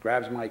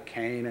 grabs my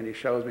cane, and he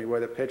shows me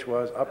where the pitch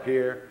was, up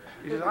here.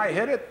 He says, I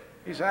hit it.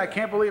 He said, I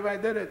can't believe I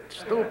did it.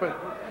 Stupid.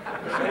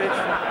 He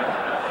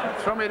said,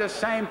 throw me the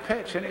same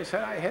pitch. And he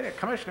said, I hit it.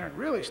 Commissioner,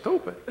 really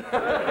stupid.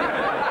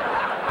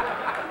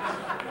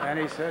 And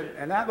he said,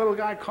 and that little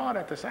guy caught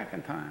it the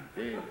second time.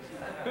 Jeez,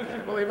 I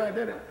can't believe I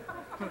did it.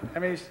 I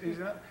mean,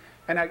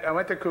 and I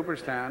went to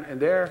Cooperstown, and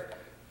there,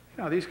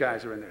 you know, these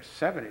guys are in their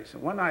 70s.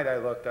 And one night I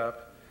looked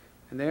up,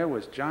 and there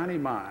was Johnny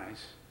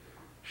Mize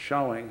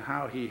showing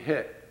how he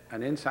hit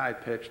an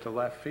inside pitch to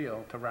left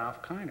field to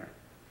Ralph Kiner.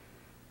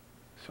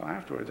 So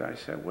afterwards I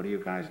said, what are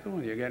you guys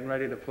doing? You're getting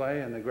ready to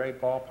play in the great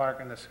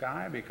ballpark in the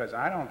sky? Because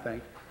I don't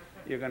think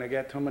you're going to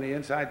get too many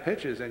inside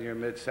pitches in your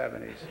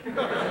mid-70s.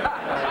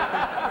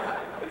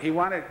 He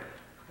wanted,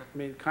 I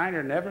mean,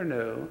 Kiner never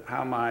knew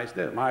how Mize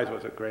did. Mize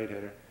was a great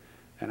hitter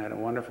and had a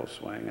wonderful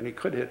swing, and he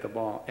could hit the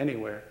ball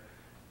anywhere.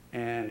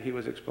 And he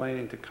was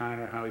explaining to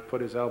Kiner how he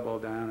put his elbow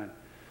down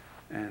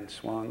and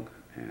swung,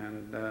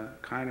 and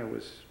Kiner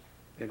was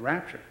in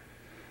rapture.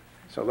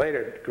 So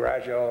later,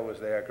 Garagiola was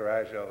there.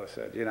 Garagiola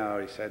said, you know,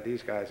 he said,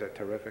 these guys are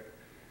terrific.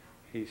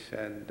 He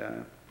said,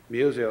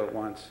 Musial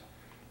once,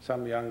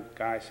 some young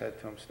guy said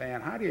to him,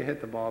 Stan, how do you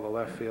hit the ball to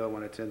left field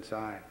when it's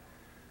inside?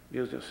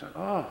 Musial said,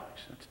 oh,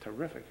 he said, it's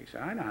terrific. He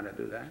said, I know how to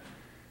do that.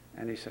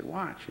 And he said,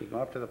 watch. He'd go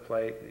up to the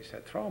plate, and he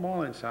said, throw them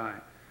all inside.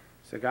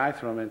 So the guy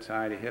threw them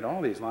inside. He hit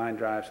all these line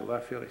drives to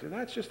left field. He said,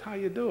 that's just how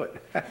you do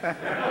it.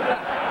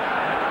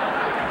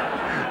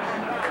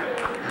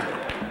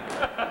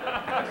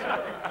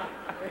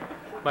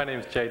 My name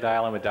is Jay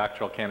Dial. I'm a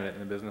doctoral candidate in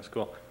the business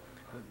school.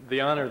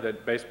 The honor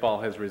that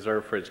baseball has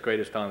reserved for its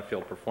greatest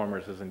on-field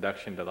performers is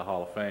induction to the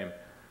Hall of Fame.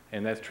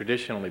 And that's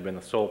traditionally been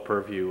the sole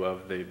purview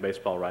of the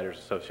Baseball Writers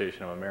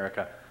Association of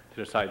America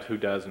to decide who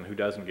does and who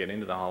doesn't get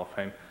into the Hall of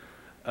Fame.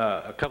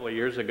 A couple of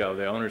years ago,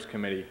 the Owners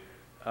Committee,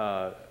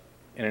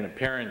 in an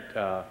apparent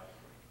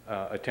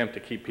attempt to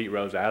keep Pete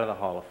Rose out of the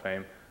Hall of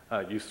Fame,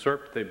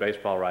 usurped the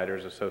Baseball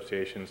Writers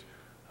Association's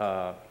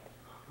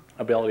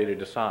ability to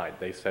decide.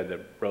 They said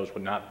that Rose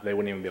would not, they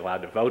wouldn't even be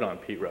allowed to vote on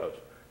Pete Rose.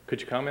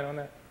 Could you comment on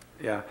that?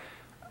 Yeah.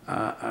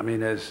 I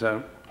mean, as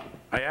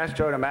I asked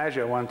Joe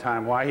DiMaggio one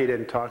time why he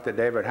didn't talk to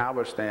David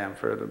Halberstam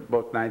for the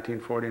book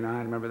 1949,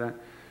 remember that?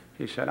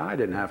 He said, I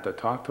didn't have to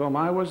talk to him,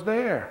 I was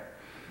there.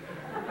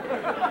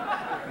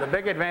 The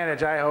big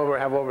advantage I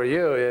have over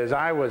you is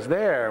I was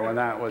there when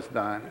that was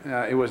done.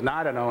 It was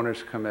not an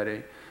owners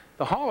committee.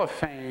 The Hall of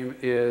Fame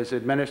is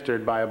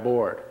administered by a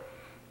board.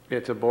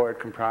 It's a board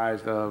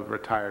comprised of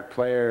retired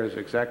players,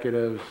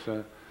 executives,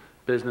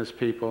 business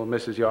people.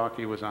 Mrs.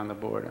 Yawkey was on the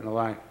board and the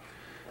like.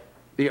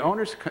 The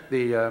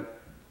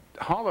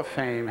Hall of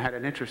Fame had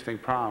an interesting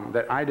problem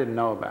that I didn't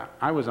know about.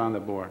 I was on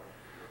the board.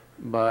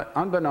 But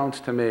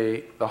unbeknownst to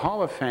me, the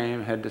Hall of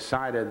Fame had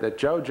decided that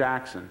Joe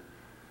Jackson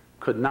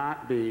could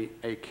not be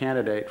a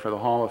candidate for the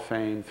Hall of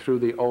Fame through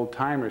the Old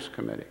Timers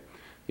Committee.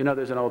 You know,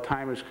 there's an Old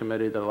Timers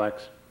Committee that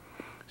elects.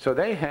 So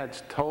they had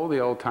told the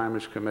Old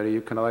Timers Committee,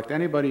 you can elect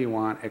anybody you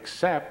want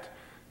except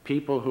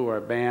people who are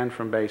banned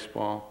from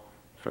baseball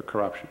for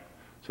corruption.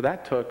 So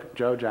that took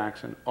Joe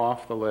Jackson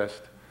off the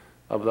list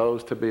of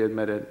those to be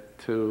admitted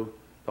to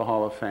the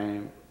Hall of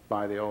Fame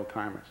by the Old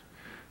Timers.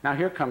 Now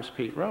here comes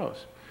Pete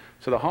Rose.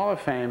 So the Hall of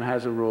Fame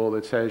has a rule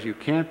that says you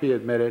can't be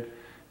admitted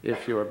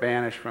if you were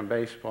banished from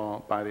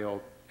baseball by the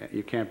old,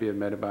 you can't be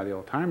admitted by the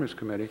Old Timers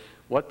Committee,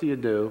 what do you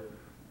do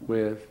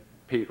with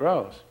Pete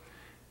Rose?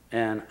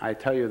 And I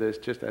tell you this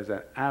just as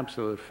an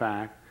absolute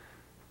fact.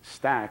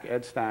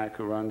 Ed Stack,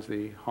 who runs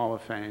the Hall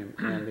of Fame,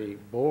 and the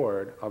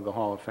board of the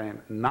Hall of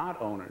Fame,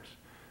 not owners,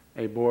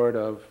 a board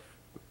of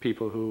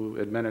people who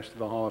administer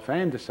the Hall of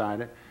Fame,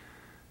 decided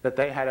that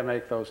they had to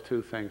make those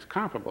two things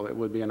comparable. It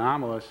would be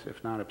anomalous,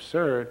 if not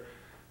absurd,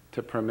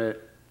 to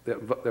permit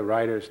the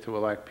writers to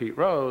elect Pete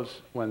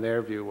Rose when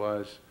their view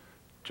was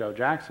Joe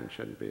Jackson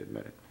shouldn't be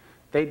admitted.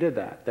 They did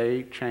that.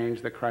 They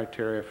changed the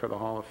criteria for the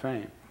Hall of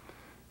Fame.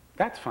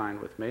 That's fine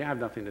with me. I have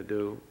nothing to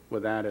do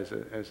with that as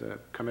a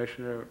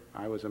commissioner.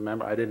 I was a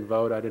member. I didn't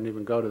vote. I didn't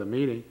even go to the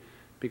meeting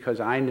because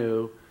I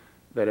knew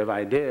that if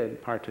I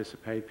did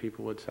participate,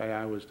 people would say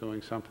I was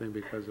doing something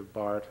because of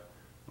Bart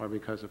or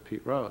because of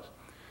Pete Rose.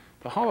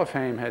 The Hall of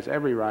Fame has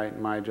every right,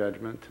 in my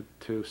judgment,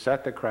 to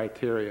set the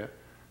criteria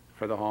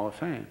for the Hall of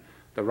Fame.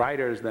 The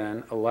writers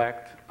then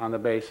elect on the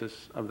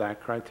basis of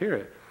that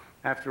criteria.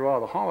 After all,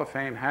 the Hall of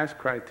Fame has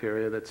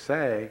criteria that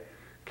say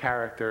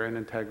character and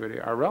integrity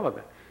are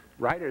relevant.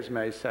 Writers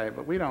may say,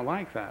 but we don't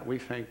like that. We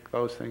think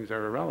those things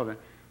are irrelevant.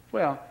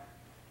 Well,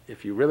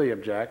 if you really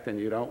object and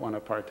you don't want to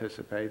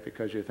participate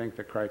because you think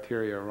the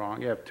criteria are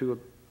wrong, you have two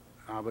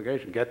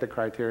obligations. Get the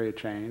criteria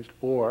changed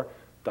or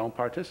don't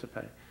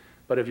participate.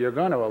 But if you're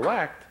going to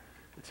elect,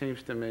 it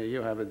seems to me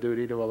you have a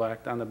duty to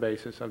elect on the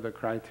basis of the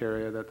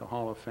criteria that the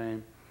Hall of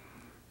Fame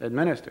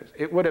administers.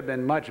 It would have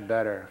been much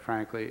better,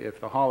 frankly,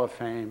 if the Hall of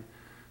Fame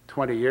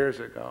 20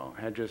 years ago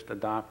had just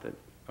adopted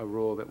a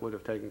rule that would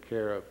have taken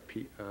care of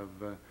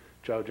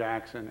Joe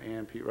Jackson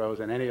and Pete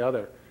Rose and any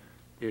other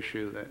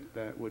issue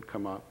that would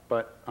come up.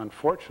 But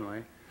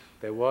unfortunately,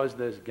 there was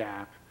this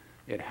gap.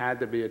 It had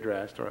to be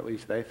addressed, or at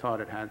least they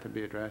thought it had to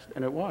be addressed,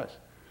 and it was.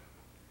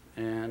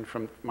 And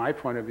from my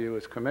point of view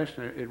as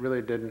commissioner, it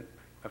really didn't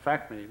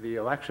affect me. The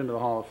election to the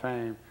Hall of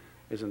Fame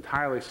is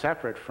entirely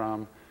separate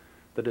from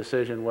the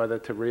decision whether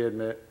to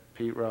readmit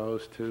Pete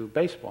Rose to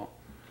baseball.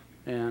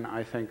 And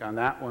I think on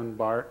that one,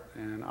 Bart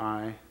and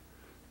I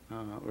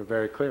were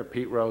very clear.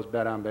 Pete Rose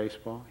bet on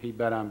baseball. He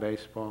bet on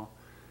baseball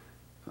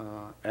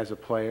as a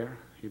player.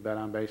 He bet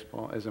on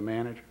baseball as a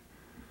manager.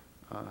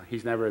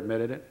 He's never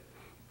admitted it.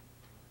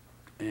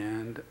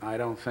 And I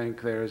don't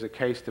think there's a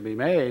case to be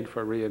made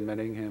for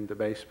readmitting him to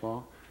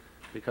baseball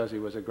because he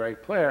was a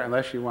great player,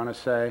 unless you want to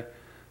say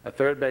a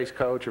third base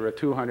coach or a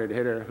 200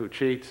 hitter who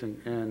cheats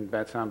and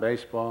bets on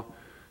baseball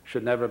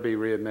should never be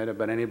readmitted,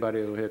 but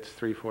anybody who hits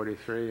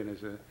 343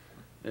 and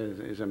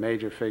is a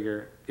major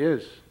figure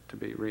is to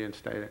be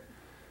reinstated.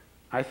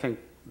 I think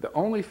the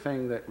only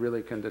thing that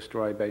really can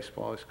destroy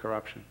baseball is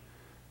corruption,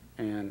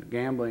 and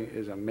gambling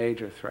is a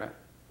major threat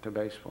to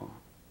baseball.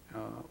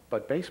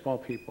 But baseball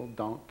people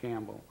don't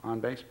gamble on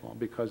baseball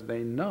because they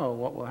know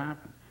what will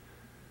happen.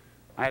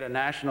 I had a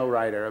national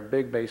writer, a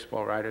big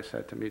baseball writer,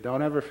 said to me,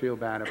 don't ever feel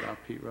bad about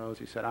Pete Rose.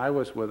 He said, I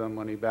was with him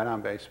when he bet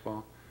on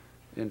baseball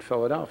in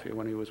Philadelphia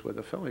when he was with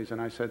the Phillies. And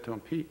I said to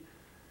him, Pete,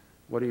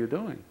 what are you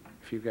doing?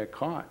 If you get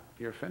caught,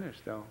 you're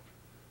finished.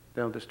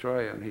 They'll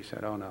destroy you. And he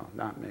said, oh, no,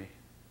 not me.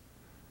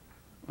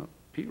 Well,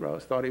 Pete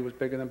Rose thought he was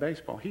bigger than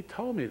baseball. He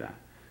told me that.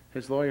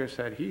 His lawyer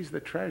said, he's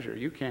the treasure.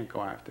 You can't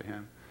go after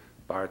him.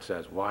 Bart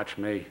says, watch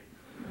me.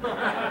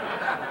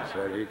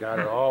 Said, he got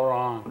it all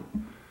wrong.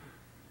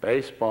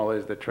 Baseball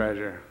is the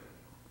treasure.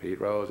 Pete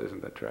Rose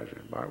isn't the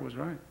treasure. Bart was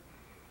right.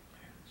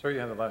 Sir, you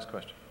have the last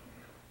question.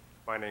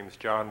 My name is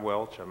John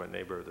Welch. I'm a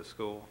neighbor of the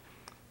school.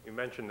 You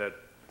mentioned that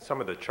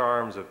some of the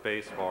charms of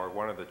baseball, or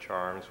one of the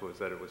charms, was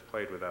that it was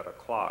played without a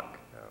clock.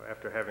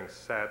 After having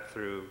sat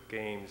through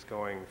games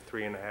going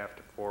 3.5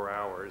 to 4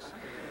 hours,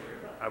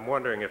 I'm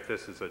wondering if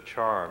this is a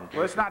charm.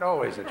 Well, it's not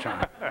always a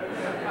charm.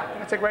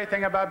 That's a great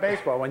thing about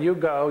baseball. When you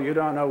go, you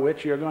don't know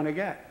which you're going to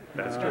get.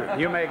 That's true.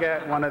 You may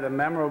get one of the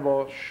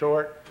memorable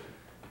short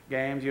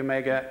games. You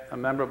may get a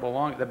memorable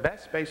long. The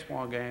best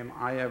baseball game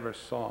I ever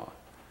saw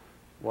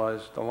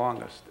was the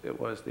longest. It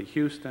was the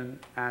Houston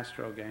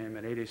Astro game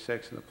in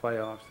 '86 in the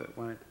playoffs that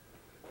went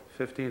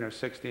 15 or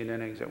 16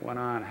 innings. It went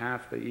on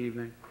half the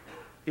evening.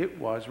 It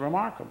was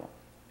remarkable.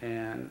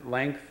 And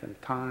length and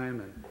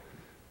time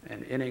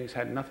and innings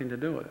had nothing to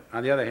do with it.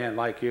 On the other hand,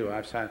 like you,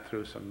 I've sat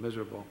through some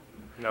miserable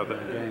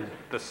games.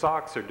 The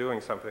Sox are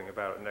doing something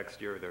about it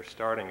next year. They're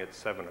starting at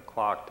 7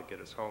 o'clock to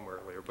get us home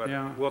earlier. But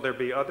Yeah. will there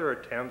be other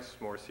attempts,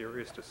 more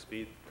serious, to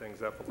speed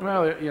things up a little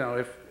Well, bit? you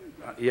know,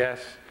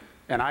 yes,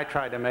 and I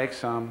tried to make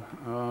some.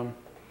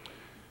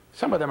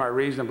 Some of them are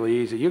reasonably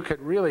easy. You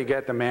could really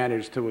get the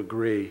managers to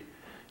agree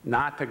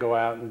not to go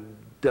out and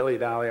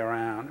dilly-dally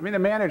around. I mean, the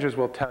managers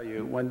will tell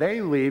you, when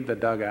they leave the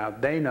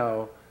dugout, they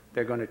know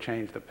they're going to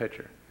change the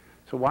pitcher.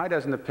 So why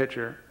doesn't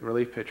the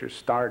relief pitcher,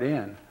 start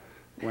in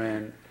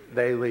when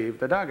they leave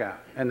the dugout?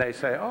 And they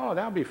say, oh,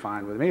 that'll be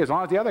fine with me, as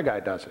long as the other guy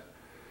does it.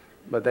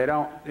 But they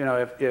don't, you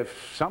know,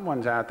 if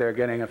someone's out there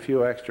getting a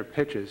few extra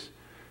pitches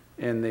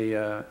in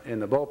the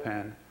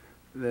bullpen,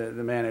 the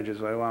managers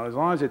say, well, as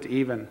long as it's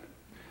even.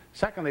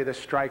 Secondly, the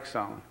strike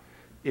zone.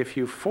 If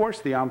you force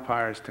the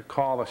umpires to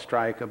call a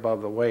strike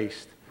above the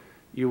waist,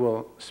 you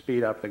will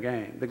speed up the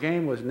game. The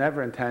game was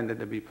never intended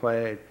to be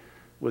played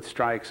with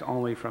strikes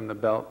only from the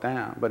belt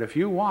down. But if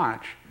you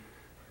watch,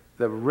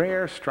 the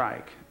rare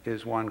strike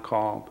is one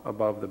called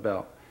above the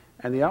belt.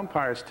 And the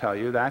umpires tell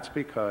you that's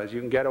because you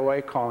can get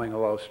away calling a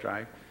low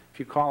strike. If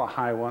you call a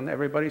high one,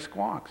 everybody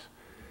squawks.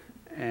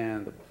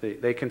 And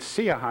they can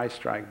see a high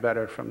strike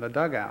better from the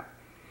dugout.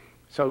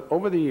 So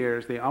over the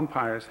years, the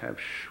umpires have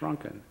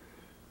shrunken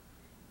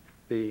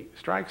the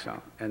strike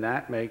zone, and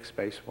that makes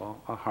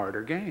baseball a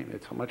harder game.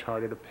 It's much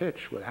harder to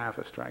pitch with half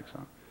a strike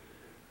zone.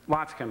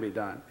 Lots can be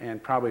done,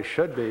 and probably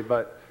should be,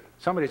 but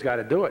somebody's got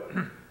to do it,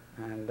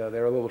 and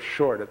they're a little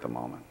short at the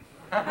moment.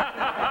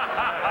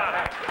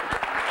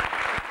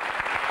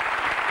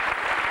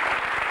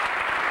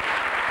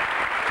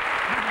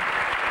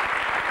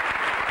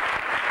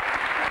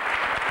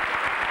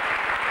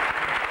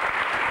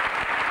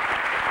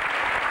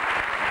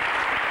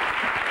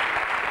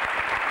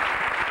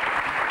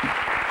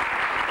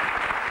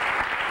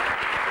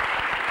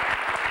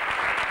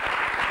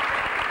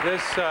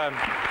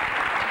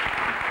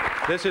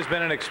 This has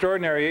been an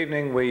extraordinary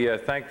evening. We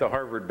thank the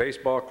Harvard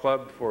Baseball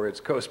Club for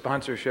its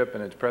co-sponsorship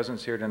and its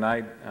presence here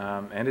tonight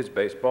and its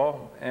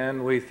baseball.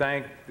 And we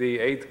thank the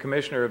 8th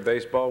Commissioner of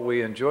Baseball.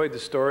 We enjoyed the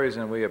stories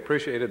and we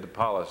appreciated the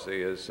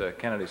policy as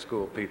Kennedy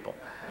School people.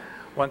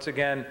 Once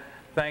again,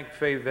 thank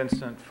Fay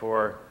Vincent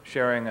for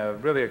sharing a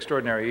really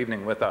extraordinary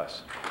evening with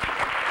us.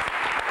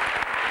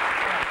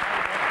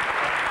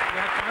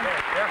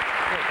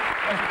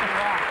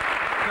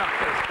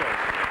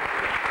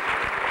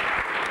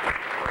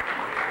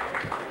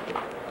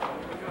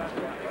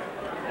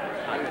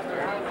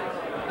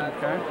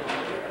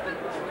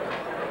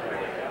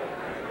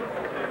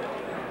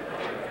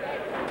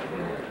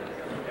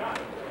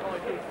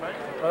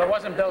 Well, it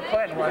wasn't Bill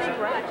Clinton, was it? It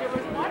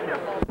was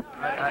wonderful.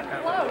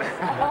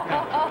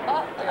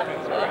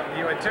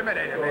 You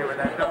intimidated me with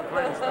that Bill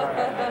Clinton story.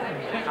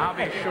 I'll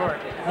be short.